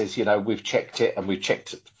 And he says, we've checked it, and we've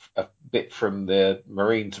checked a bit from the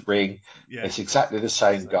Marine's ring. Yeah. It's exactly the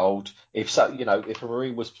same gold. If if a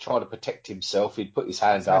Marine was trying to protect himself, he'd put his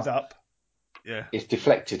hand up. Yeah. It's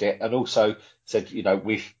deflected it, and also said,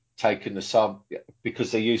 we've taken the sample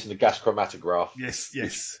because they're using the gas chromatograph. Yes.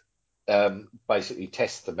 Which, basically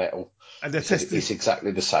tests the metal. And they're testing. It's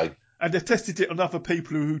exactly the same. And they've tested it on other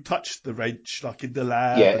people who touched the wrench, like in the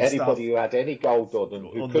lab. Yeah, and anybody who had any gold on them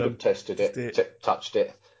who could have tested it, touched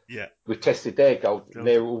it. Yeah. We've tested their gold.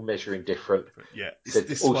 They're all measuring different. Yeah.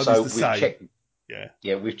 This also, we've checked.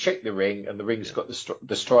 Yeah, we've checked the ring, and the ring's got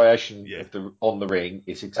the striation of on the ring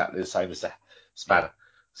is exactly the same as the spanner.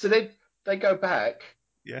 So then they go back.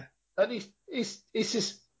 Yeah. And he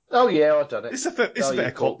says, "Oh yeah, I've done it. It's a fair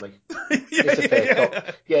cop. It's a fair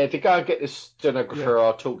cop. Yeah, to go and get the stenographer,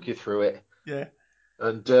 I'll talk you through it." Yeah.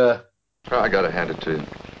 And I gotta hand it to you.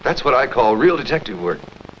 That's what I call real detective work.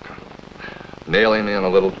 Nailing in a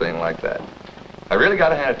little thing like that. I really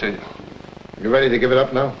gotta hand it to you. You ready to give it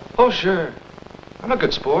up now? Oh, sure. I'm a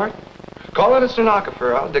good sport. Call it a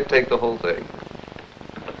stenographer. I'll dictate the whole thing.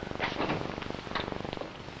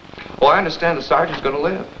 Oh, I understand the sergeant's gonna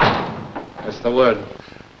live. That's the word.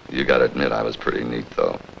 You gotta admit I was pretty neat,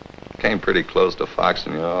 though. Came pretty close to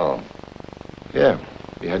foxing you all. Yeah.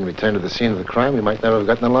 If you hadn't returned to the scene of the crime, we might never have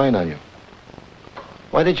gotten a line on you.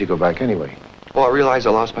 Why did you go back anyway? Oh, I realized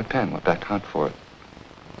I lost my pen. Went back to hunt for it.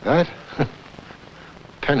 That?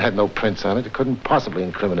 Pen had no prints on it. It couldn't possibly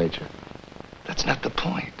incriminate you. That's not the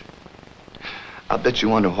point. I'll bet you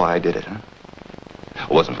wonder why I did it, huh? It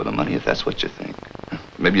wasn't for the money, if that's what you think.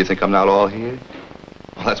 Maybe you think I'm not all here?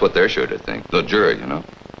 Well, that's what they're sure to think. The jury,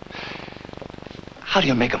 How do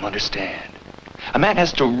you make them understand? A man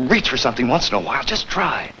has to reach for something once in a while. Just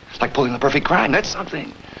try. It's like pulling the perfect crime. That's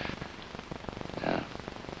something. Yeah.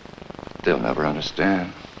 They'll never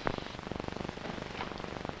understand.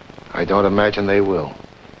 I don't imagine they will.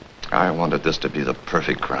 I wanted this to be the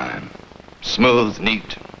perfect crime. Smooth,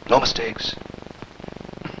 neat, no mistakes.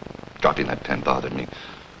 Dropping that pen bothered me.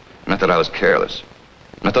 It meant that I was careless.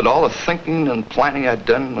 It meant that all the thinking and planning I'd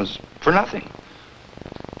done was for nothing.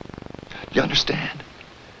 You understand?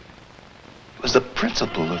 It was the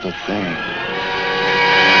principle of the thing.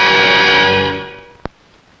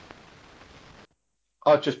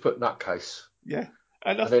 I just put nutcase. Yeah.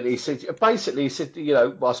 And then he said, I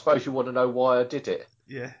suppose you want to know why I did it.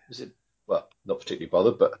 Yeah. I said, well, not particularly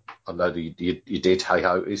bothered, but I know that you did, hey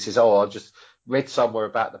ho. He says, I just read somewhere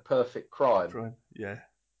about the perfect crime. Yeah.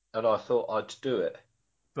 And I thought I'd do it.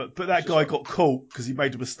 But that guy got caught because he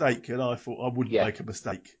made a mistake, and I thought I wouldn't make a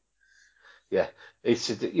mistake. Yeah. He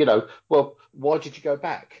said, well, why did you go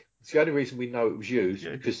back? It's the only reason we know it was you,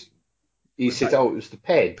 because he said, it was the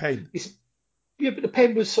pen. He said, yeah, but the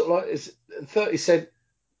pen was sort of like a 30-cent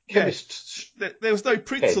chemist. Yeah. There was no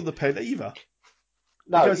prints on the pen either.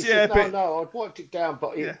 No, because, no, I'd wiped it down,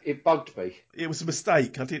 but it bugged me. It was a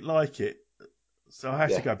mistake. I didn't like it. So I had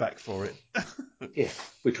to go back for it. Yeah,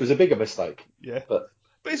 which was a bigger mistake. Yeah. But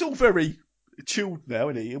it's all very chilled now,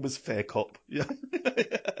 isn't it? It was fair cop. Yeah.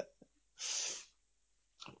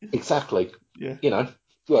 Exactly. Yeah.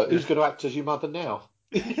 Well, who's going to act as your mother now?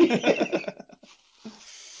 The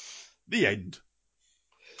end.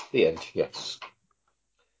 The end, yes.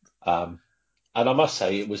 And I must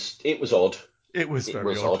say, it was odd. It was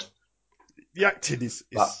very odd. The acting is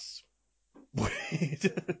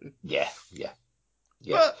weird. Yeah.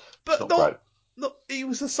 But not. He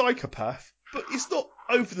was a psychopath, but it's not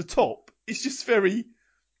over the top. It's just very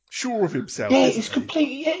sure of himself. Yeah, it's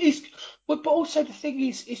completely. Yeah, but also the thing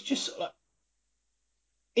is, it's just like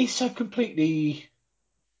he's so completely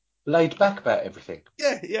laid back about everything.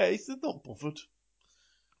 Yeah, he's not bothered.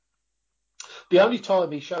 The only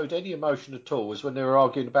time he showed any emotion at all was when they were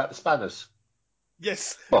arguing about the spanners.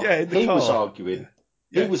 Yes. Well, in the car. Was arguing.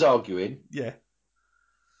 Yeah. He was arguing. Yeah.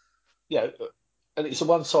 Yeah, and it's a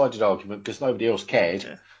one-sided argument because nobody else cared.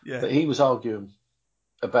 Yeah. But he was arguing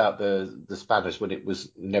about the spanners when it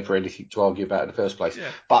was never anything to argue about in the first place.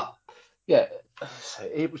 Yeah. But yeah,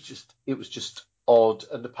 it was just odd,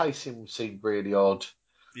 and the pacing seemed really odd.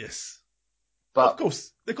 Yes. But of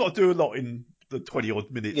course, they've got to do a lot in the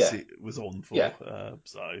 20-odd minutes it was on for. Yeah.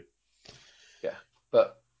 Yeah.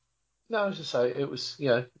 But no, as I say, it was,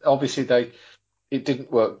 obviously it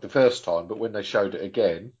didn't work the first time, but when they showed it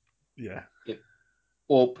again, yeah, it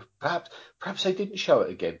or perhaps they didn't show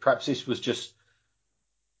it again. Perhaps this was just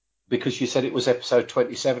because you said it was episode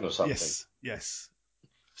 27 or something. Yes.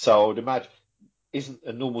 So I would imagine, isn't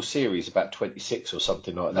a normal series about 26 or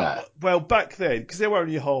something like that? Well, back then, because they were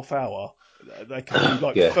only a half hour, they could do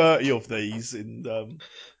like 30 of these. There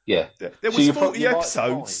was 40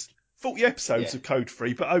 episodes. 40 episodes of Code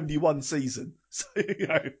 3, but only one season. So,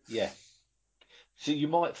 Yeah. So you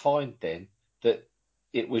might find then that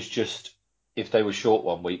it was just, if they were short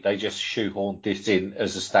one week, they just shoehorned this in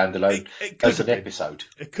as a standalone, as an episode.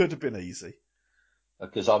 It could have been easy.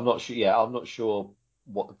 Because I'm not sure. Yeah, I'm not sure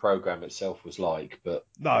what the program itself was like, but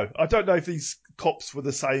no, I don't know if these cops were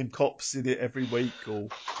the same cops in it every week or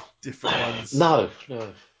different ones. No,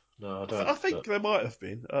 I don't. I think there might have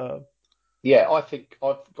been. Yeah, I think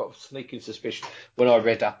I've got a sneaking suspicion when I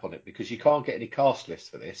read up on it, because you can't get any cast lists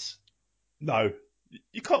for this. No,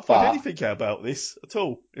 you can't find anything out about this at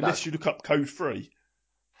all unless you look up Code 3.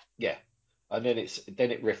 Yeah. And then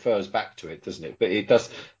it refers back to it, doesn't it? But it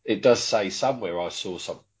does say somewhere, I saw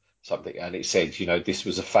something, and it said, this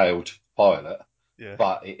was a failed pilot,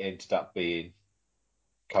 but it ended up being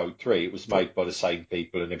Code 3. It was made by the same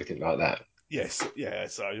people and everything like that. Yes, yeah.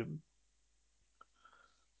 So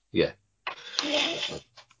yeah,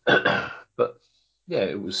 but yeah,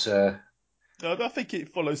 it was. I think it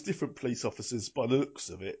follows different police officers by the looks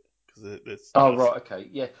of it. Right, okay,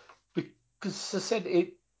 yeah, because I said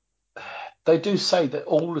it. They do say that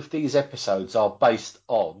all of these episodes are based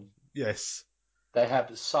on. Yes. They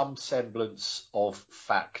have some semblance of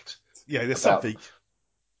fact. Yeah, there's something.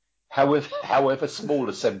 However small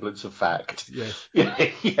a semblance of fact. Yeah.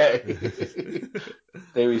 Yeah.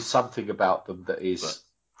 There is something about them that is.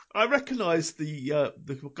 But I recognise the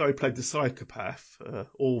guy who played the psychopath,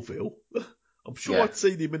 Orville. I'm sure I'd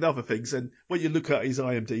seen him in other things, and when you look at his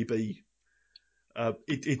IMDb,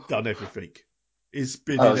 he'd done everything. He's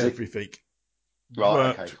been in everything.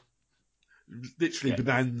 Right, okay. Literally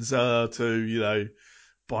Bonanza to,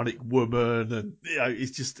 Bionic Woman, and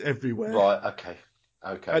it's just everywhere. Right, okay.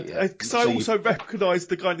 Okay, yeah. Because I also recognise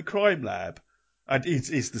the guy in the crime lab, and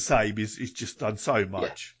it's the same. He's just done so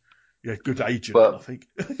much. Yeah, good agent, I think.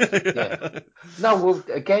 Yeah. No, well,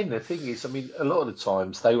 again, the thing is, I mean, a lot of the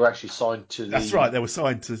times they were actually signed to the. That's right, they were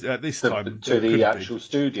signed to at this time to the actual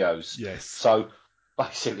studios. Yes. So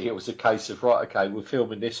basically, it was a case of right, okay, we're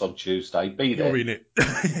filming this on Tuesday. Be there. You're in it.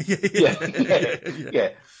 Yeah.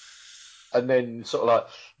 And then sort of like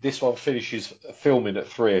this one finishes filming at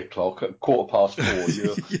 3:00, at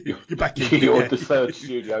 4:15. You're back in. You're the third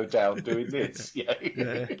studio down doing this.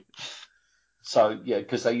 Yeah. So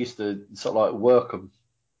because they used to sort of like work them.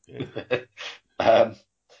 Yeah.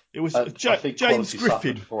 It was James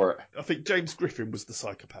Griffin. For it. I think James Griffin was the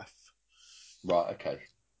psychopath. Right. Okay.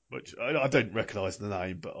 Which I don't recognise the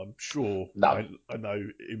name, but I'm sure I know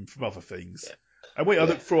him from other things. Yeah. And when I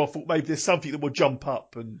looked through, I thought maybe there's something that will jump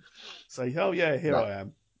up and say, "Oh yeah, here I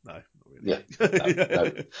am." No, not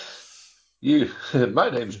really. Yeah. My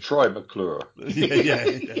name's Troy McClure. Yeah.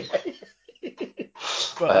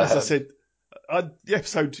 But as I said, the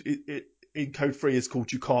episode in Code 3 is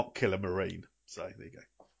called "You Can't Kill a Marine." So there you go.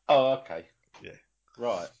 Oh, okay. Yeah.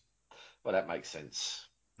 Right. Well, that makes sense.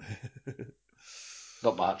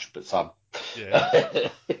 Not much, but some. Yeah.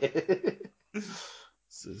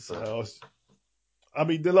 I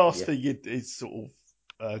mean, the last thing is sort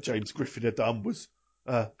of James Griffin had done was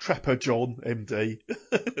Trapper John, MD.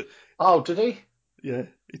 Oh, did he? Yeah.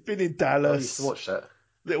 He'd been in Dallas. I used to watch that.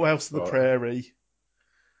 Little House on the Prairie.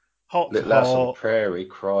 Little House on the Prairie,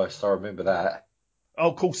 Christ, I remember that.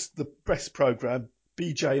 Oh, of course, the best programme,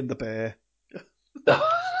 BJ and the Bear.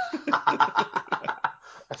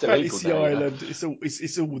 That's illegal Fantasy Island.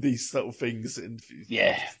 It's all these sort of things. And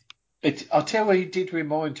I'll tell you what he did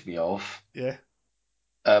remind me of. Yeah.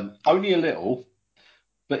 Only a little,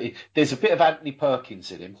 but there's a bit of Anthony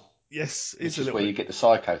Perkins in him. Yes, which is where you get the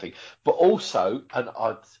psycho thing. But also, and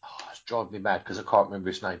it's driving me mad because I can't remember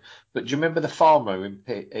his name. But do you remember the farmer in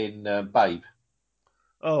Babe?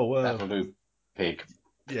 Oh, well. That little pig.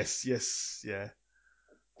 Yes, yeah.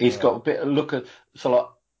 He's got a bit of look of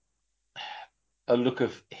a look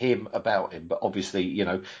of him about him, but obviously,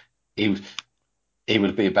 he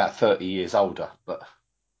would be about 30 years older. But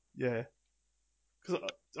yeah, because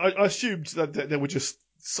I assumed that they were just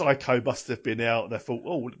Psycho must have been out, and I thought,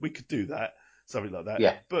 oh, we could do that, something like that.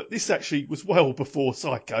 Yeah. But this actually was well before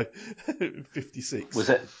Psycho, 56. Was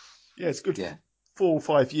it? Yeah, it's good. Yeah. 4 or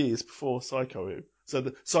 5 years before Psycho. So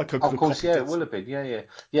the Psycho. Of course, it will have been. Yeah,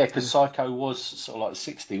 because Psycho was sort of like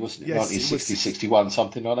 60, wasn't it? Yes, 1960, 61,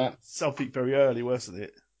 something like that. Something very early, wasn't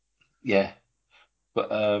it? Yeah,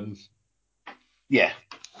 but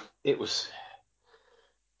it was.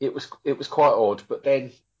 it was quite odd. But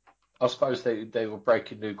then I suppose they were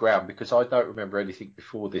breaking new ground, because I don't remember anything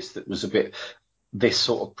before this that was a bit this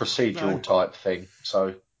sort of procedural type thing.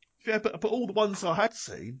 So yeah, but all the ones I had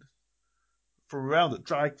seen from around at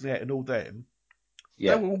Dragnet and all them,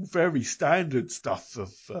 they were all very standard stuff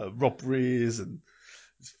of robberies and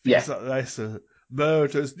things like that.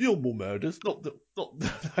 Murders, normal murders, not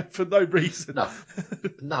for no reason.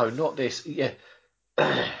 No, not this. Yeah,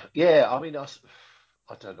 yeah. I mean, I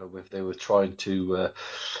don't know if they were trying to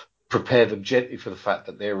prepare them gently for the fact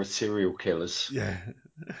that they were serial killers. Yeah,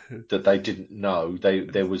 that they didn't know.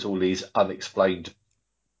 There was all these unexplained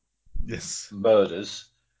murders,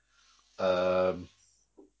 and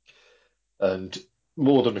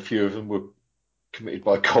more than a few of them were committed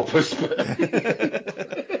by coppers.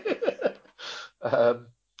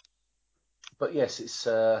 But yes, it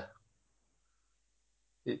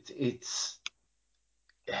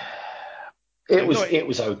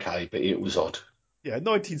was okay, but it was odd. Yeah,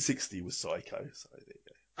 1960 was Psycho. So there you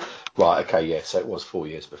go. Right. Okay. Yeah. So it was 4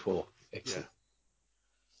 years before. Excellent.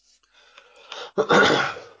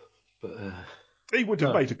 Yeah. But he would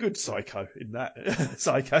have made a good Psycho in that.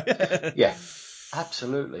 Psycho. Yeah.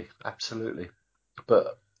 Absolutely.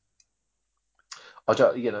 But I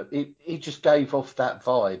don't, he just gave off that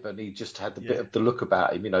vibe, and he just had a bit of the look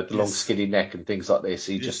about him, the long skinny neck and things like this.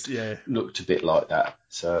 He just looked a bit like that.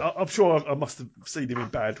 So I'm sure I must have seen him in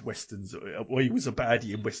bad westerns, or he was a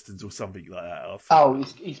baddie in westerns or something like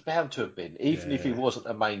that. He's bound to have been. Even if he wasn't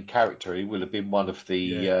a main character, he will have been one of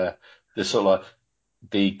the sort of like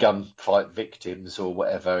the gunfight victims or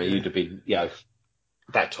whatever. He'd have been,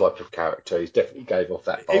 that type of character. He's definitely gave off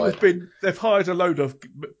that vibe. They've hired a load of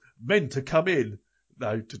men to come in,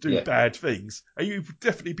 to do bad things, and you'd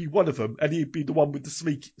definitely be one of them, and he'd be the one with the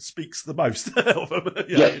speaks the most of them.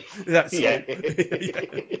 That's yeah.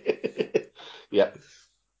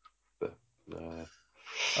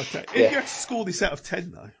 Okay, if you had to score this out of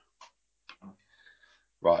 10, though,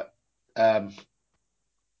 right?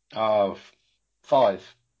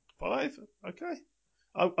 5. 5. Okay,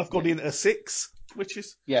 I've gone in at a 6, which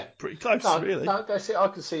is pretty close, really. No, that's it. I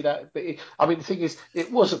can see that. But the thing is,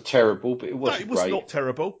 it wasn't terrible, but it wasn't great. It was not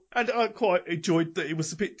terrible, and I quite enjoyed that it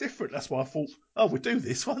was a bit different. That's why I thought, we'll do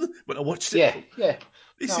this one when I watched it. Yeah.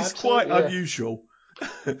 This is quite unusual.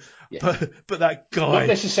 But that guy, not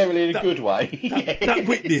necessarily in a good way. that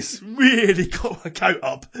witness really got my coat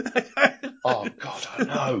up. Oh God, I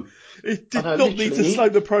know. It did not need to slow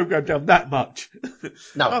the programme down that much.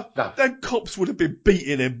 No. Them cops would have been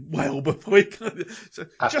beating him well before he so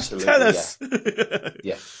just tell us.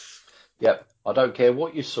 Yeah. I don't care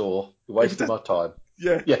what you saw. You're wasting my time.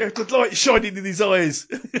 Yeah. The light shining in his eyes.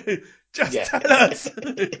 Just tell us.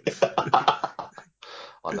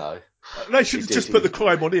 I know. They should have just put the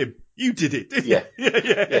crime on him. You did it, didn't you?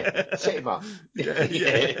 Yeah. Set him up. We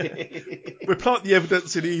plant the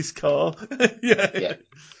evidence in his car.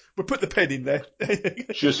 We'll put the pen in there.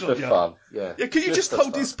 Just for fun. Yeah. Can you just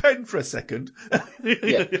hold his pen for a second?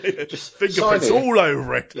 Just fingerprints all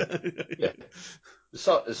over it. Yeah.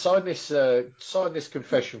 Sign this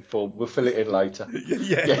confession form. We'll fill it in later.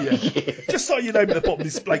 Yeah. Just so you know, at the bottom of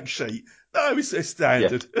this blank sheet. No, it's a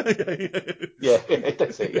standard. Yeah,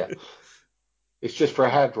 that's it. Yeah, it's just for a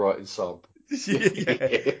handwriting sample.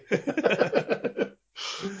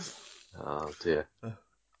 Oh dear.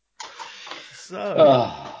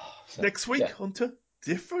 So next week on to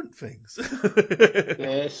different things.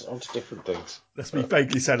 Yes, on to different things. That's me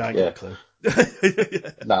vaguely saying I ain't got a clue.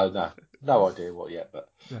 No idea what yet, but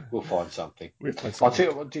we'll find something. I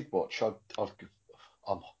think I did watch.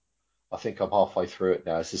 I think I'm halfway through it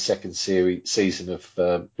now. It's the second season of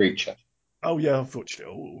Reacher. Oh yeah, I've watched it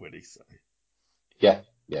all already. So yeah.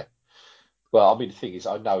 Well, the thing is,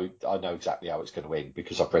 I know exactly how it's going to end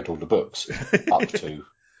because I've read all the books up to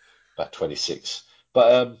about 26.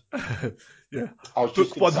 But I was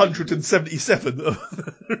book 177. The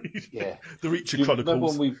Reacher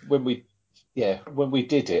Chronicles. Remember when we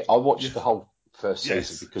did it, I watched the whole first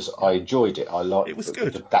season because I enjoyed it. I liked it. Was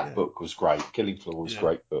good. That book was great. Killing Floor was a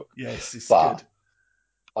great book. Yes, it's good.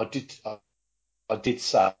 I did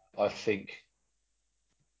say I think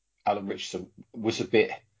Alan Richardson was a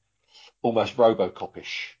bit almost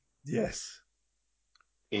RoboCop-ish. Yes.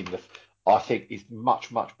 I think he's much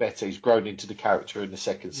better. He's grown into the character in the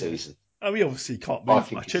second season. He obviously can't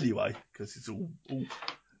move much anyway because it's all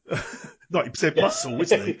 90% muscle,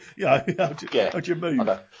 isn't he? How do you move?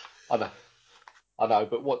 I know,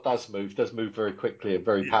 but what does move very quickly and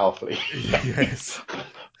very powerfully. Yes.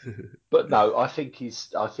 But no, I think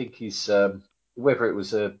he's whether it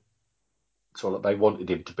was a sort of they wanted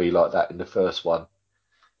him to be like that in the first one,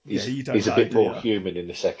 he's a bit more human in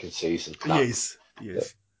the second season. He is.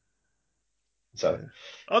 So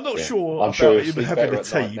I'm not sure I'm about sure him having a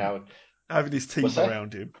team. Now. Having his team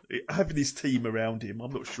around him. Having his team around him,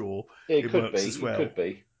 I'm not sure it works as well. It could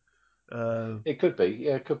be. It could be.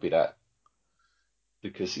 Yeah, it could be that.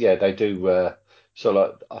 Because, they do... so,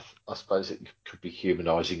 like, I suppose it could be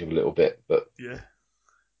humanising him a little bit, but... Yeah.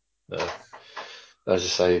 As I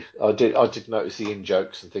say, I did notice the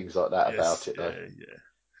in-jokes and things like that about it, though.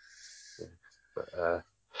 Yeah. But,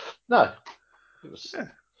 no. It was... Yeah.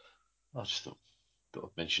 I just thought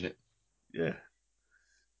I'd mention it. Yeah.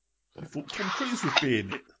 I thought Tom Cruise would be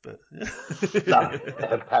in it, but no,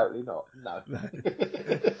 apparently not. No.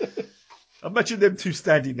 Imagine them two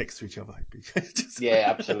standing next to each other. Yeah,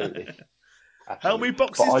 absolutely. How many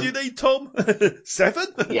boxes do you need, Tom? 7?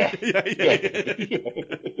 Yeah.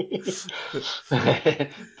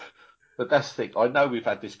 But that's the thing. I know we've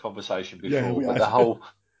had this conversation before, but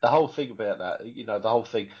the whole thing about that, the whole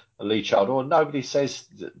thing, a lead child, nobody says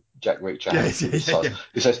that Jack Reacher has to be the size.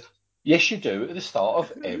 He says, yes, you do at the start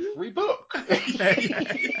of every book.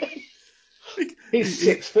 He's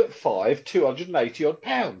 6'5", 280 odd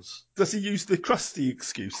pounds. Does he use the crusty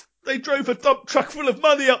excuse? They drove a dump truck full of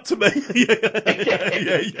money up to me.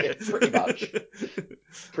 Pretty much.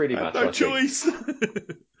 Pretty much. No choice.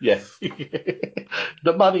 Yeah.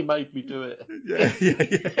 The money made me do it.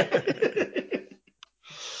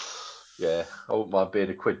 Yeah. I wouldn't mind being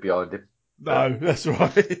a quid behind him. No, that's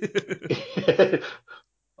right.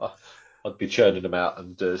 I'd be churning them out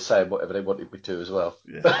and saying whatever they wanted me to as well.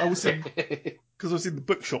 Yeah, I was in the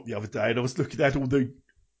bookshop the other day and I was looking at all the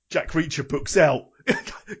Jack Reacher books out.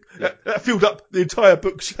 That filled up the entire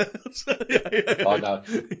bookshelf.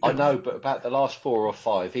 I know, but about the last 4 or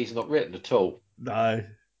 5, he's not written at all. No,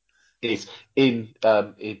 it's in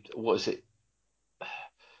what is it?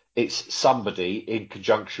 It's somebody in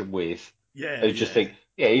conjunction with. Yeah, you just think,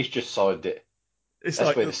 he's just signed it.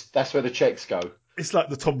 That's where the checks go. It's like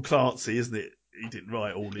the Tom Clancy, isn't it? He didn't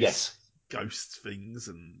write all this ghost things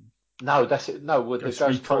and. No, that's it. No, with the Ghost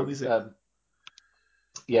Recon, is it?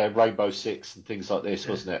 Rainbow Six and things like this,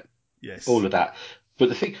 wasn't it? Yes. All of that. But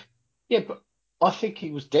the thing, but I think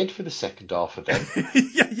he was dead for the second half of them.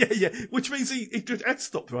 yeah. Which means he just had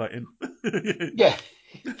stopped writing. Yeah.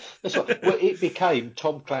 That's right. Well, it became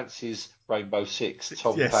Tom Clancy's Rainbow Six,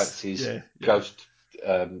 Tom Clancy's Ghost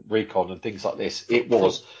Recon and things like this. It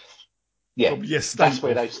was. That's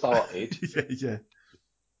where they started. Yeah.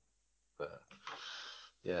 But,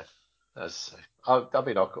 I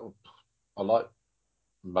like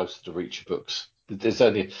most of the Reacher books. There's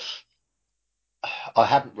only I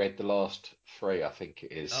haven't read the last 3, I think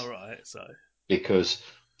it is. All right, so because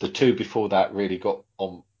the 2 before that really got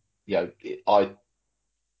on.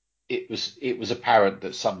 It was apparent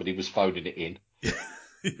that somebody was phoning it in.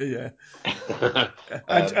 Yeah.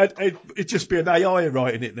 and it'd just be an AI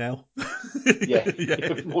writing it now.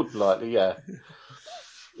 More than likely, yeah.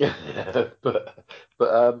 But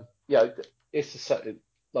it's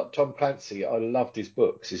like Tom Clancy. I loved his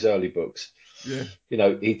books, his early books. Yeah.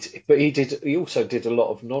 He also did a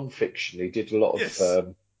lot of non-fiction. He did a lot of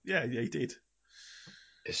he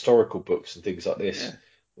historical books and things like this. Yeah.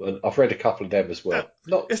 And I've read a couple of them as well.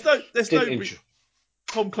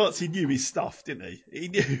 Tom Clancy knew his stuff, didn't he? He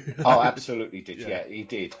knew. Oh, absolutely did. Yeah, he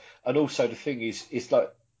did. And also the thing is, it's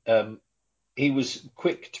like he was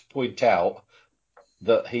quick to point out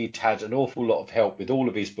that he'd had an awful lot of help with all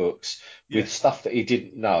of his books, with stuff that he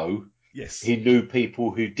didn't know. Yes. He knew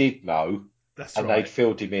people who did know, they'd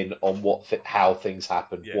filled him in on how things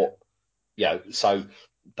happened. Yeah. So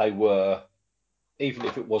they were, even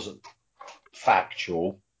if it wasn't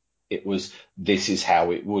factual, it was, this is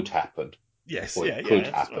how it would happen. Yes, or it could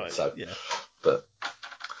happen. Right. So, yeah. But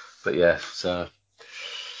yeah, so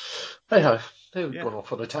hey ho, we've gone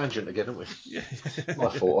off on a tangent again, haven't we? Yeah. My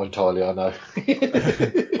fault entirely, I know.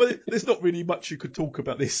 Well, there's not really much you could talk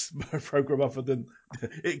about this program other than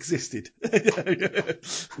it existed.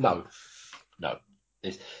 No.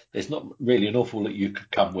 There's not really an awful lot you could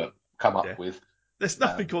come up with. There's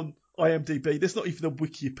nothing on IMDb. There's not even a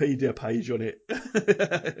Wikipedia page on it.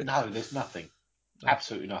 No, there's nothing.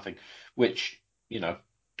 Absolutely nothing. Which,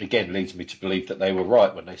 again leads me to believe that they were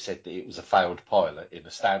right when they said that it was a failed pilot in a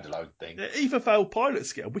standalone thing. Yeah, even failed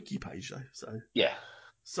pilots get a wiki page though. So yeah.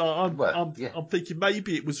 So I'm thinking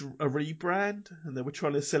maybe it was a rebrand and they were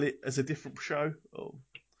trying to sell it as a different show. Or...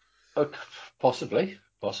 Possibly.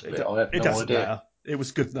 I have no doesn't idea. Matter. It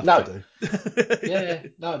was good enough to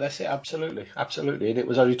do. No, that's it. Absolutely. And it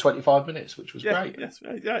was only 25 minutes, which was great. Yes,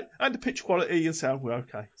 yeah. And the pitch quality and sound were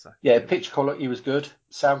okay. So yeah, pitch quality was good.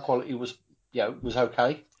 Sound quality was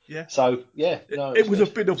okay. Yeah. So yeah, no, it would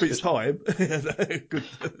have been of its time. Good.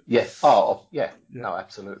 Yeah. Oh, yeah. No,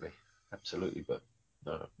 absolutely. But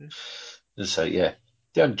no. So yeah,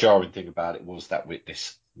 the only jarring thing about it was that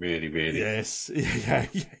witness. Really. Yes. Yeah.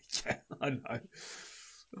 I know.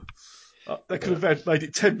 They could have made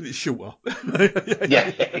it 10 minutes shorter.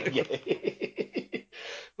 Yeah.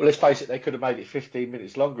 Well, let's face it, they could have made it 15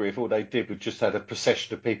 minutes longer if all they did was just had a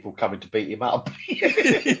procession of people coming to beat him up.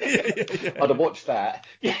 I'd have watched that.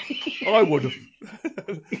 I would have.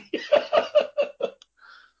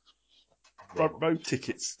 Front row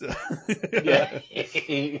tickets. Yeah.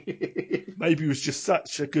 Maybe he was just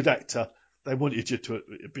such a good actor. They wanted you to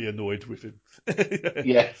be annoyed with him.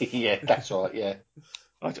 Yeah, that's right, yeah.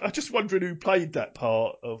 I just wondering who played that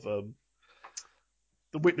part of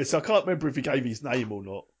the witness. I can't remember if he gave his name or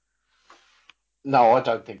not. No, I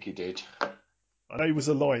don't think he did. I know he was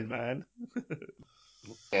a line man.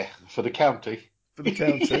 Yeah, for the county.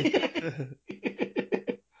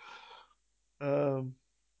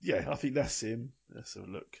 Yeah, I think that's him. Let's have a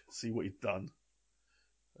look, see what he'd done.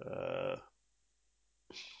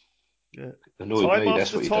 Yeah, Annoyed Time me. After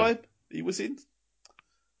That's what Time he was in.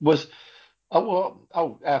 Goes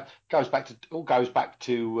back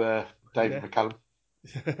to David McCallum.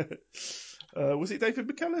 Was it David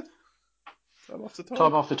McCallum? Time After Time.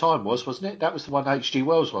 Time After Time wasn't it? That was the one H.G.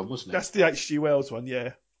 Wells one, wasn't it? That's the H.G. Wells one,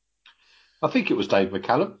 yeah. I think it was David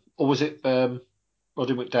McCallum, or was it Roddy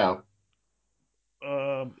McDowall?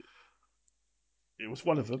 It was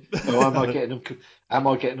one of them. Oh, am I getting them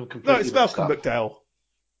completely? No, it's Malcolm McDowell.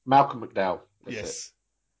 Malcolm McDowell. Yes,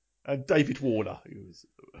 and David Warner, who was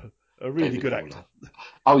a really good actor.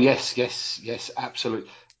 Oh yes, absolutely.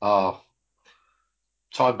 Time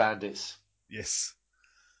Bandits. Yes,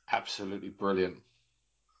 absolutely brilliant.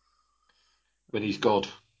 When he's God.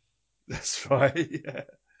 That's right. Yeah.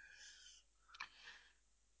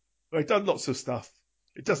 Well, he's done lots of stuff.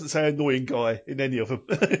 It doesn't say annoying guy in any of them.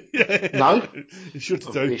 No, it should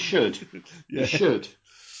do. It should. Yeah. It should.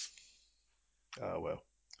 Oh well.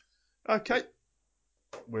 Okay.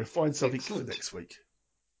 We'll find something for next week.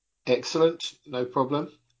 Excellent. No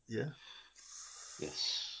problem. Yeah.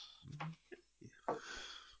 Yes.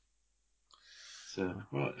 So,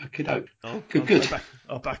 right, okay, doke. Good.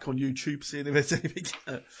 I'll back on YouTube, seeing if there's anything.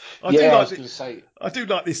 I was going to say. I do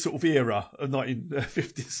like this sort of era of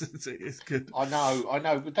 1950s. It's good. I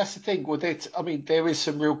know, but that's the thing with it. I mean, there is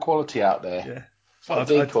some real quality out there. Yeah. Well,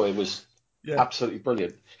 Decoy was absolutely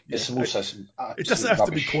brilliant. There's also some. It doesn't have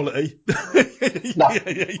to be quality. No,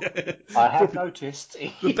 I have noticed.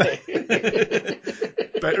 Better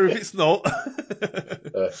if it's not.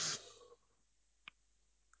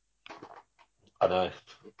 I know.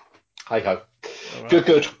 Hey ho. Right.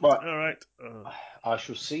 Good. Right. All right. I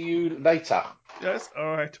shall see you later. Yes.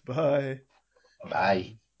 All right. Bye.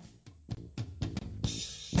 Bye.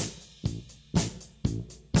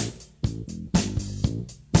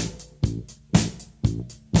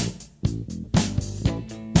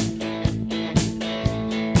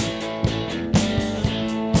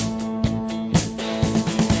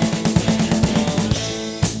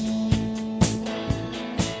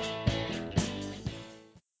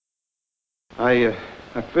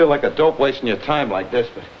 I feel like a dope wasting your time like this,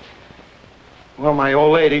 but... Well, my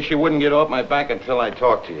old lady, she wouldn't get off my back until I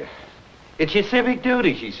talked to you. It's your civic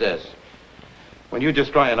duty, she says. When you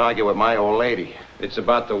just try and argue with my old lady... It's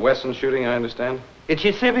about the Wesson shooting, I understand? It's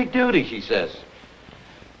your civic duty, she says.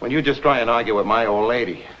 When you just try and argue with my old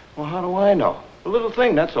lady... Well, how do I know? A little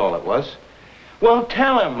thing, that's all it was. Well,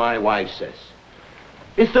 tell him, my wife says.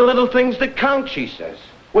 It's the little things that count, she says.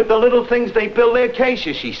 With the little things, they build their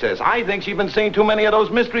cases, she says. I think she's been seeing too many of those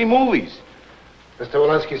mystery movies. Mr.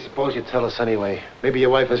 Walensky, suppose you tell us anyway. Maybe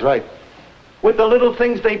your wife is right. With the little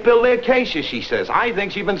things, they build their cases, she says. I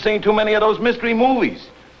think she's been seeing too many of those mystery movies.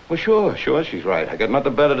 Well, sure, she's right. I got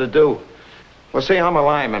nothing better to do. Well, see, I'm a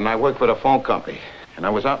lineman, and I work for the phone company. And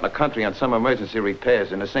I was out in the country on some emergency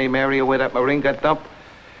repairs in the same area where that Marine got dumped.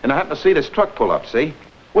 And I happened to see this truck pull up, see?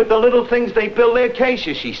 With the little things, they build their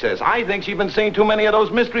cases, she says. I think she's been seeing too many of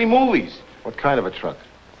those mystery movies. What kind of a truck?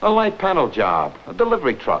 A light panel job. A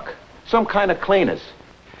delivery truck. Some kind of cleaners.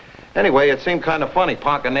 Anyway, it seemed kind of funny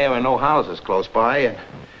parking there and no houses close by.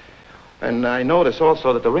 And I noticed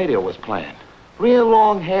also that the radio was playing. Real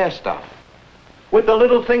long hair stuff. With the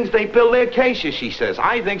little things, they build their cases, she says.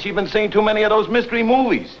 I think she's been seeing too many of those mystery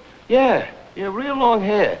movies. Yeah, real long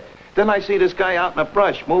hair. Then I see this guy out in the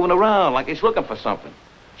brush moving around like he's looking for something.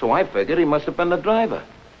 So I figured he must have been the driver.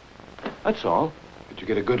 That's all. Did you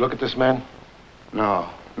get a good look at this man? No,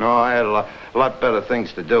 I had a lot better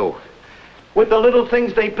things to do. With the little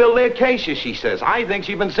things, they build their cases, she says. I think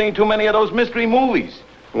she's been seeing too many of those mystery movies.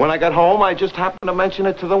 When I got home, I just happened to mention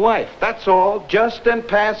it to the wife. That's all. Just in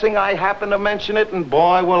passing, I happened to mention it, and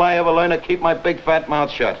boy, will I ever learn to keep my big fat mouth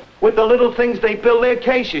shut. With the little things they build their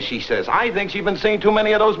cases, she says. I think she's been seeing too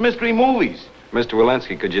many of those mystery movies. Mr.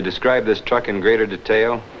 Walensky, could you describe this truck in greater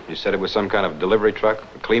detail? You said it was some kind of delivery truck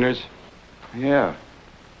for cleaners? Yeah.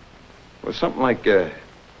 It was something like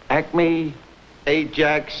Acme,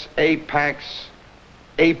 Ajax, Apex,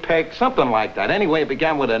 Apex, something like that. Anyway, it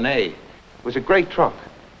began with an A. It was a gray truck.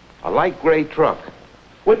 A light gray truck.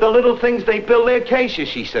 With the little things they build their cases,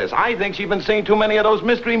 she says. I think she's been seeing too many of those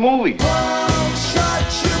mystery movies.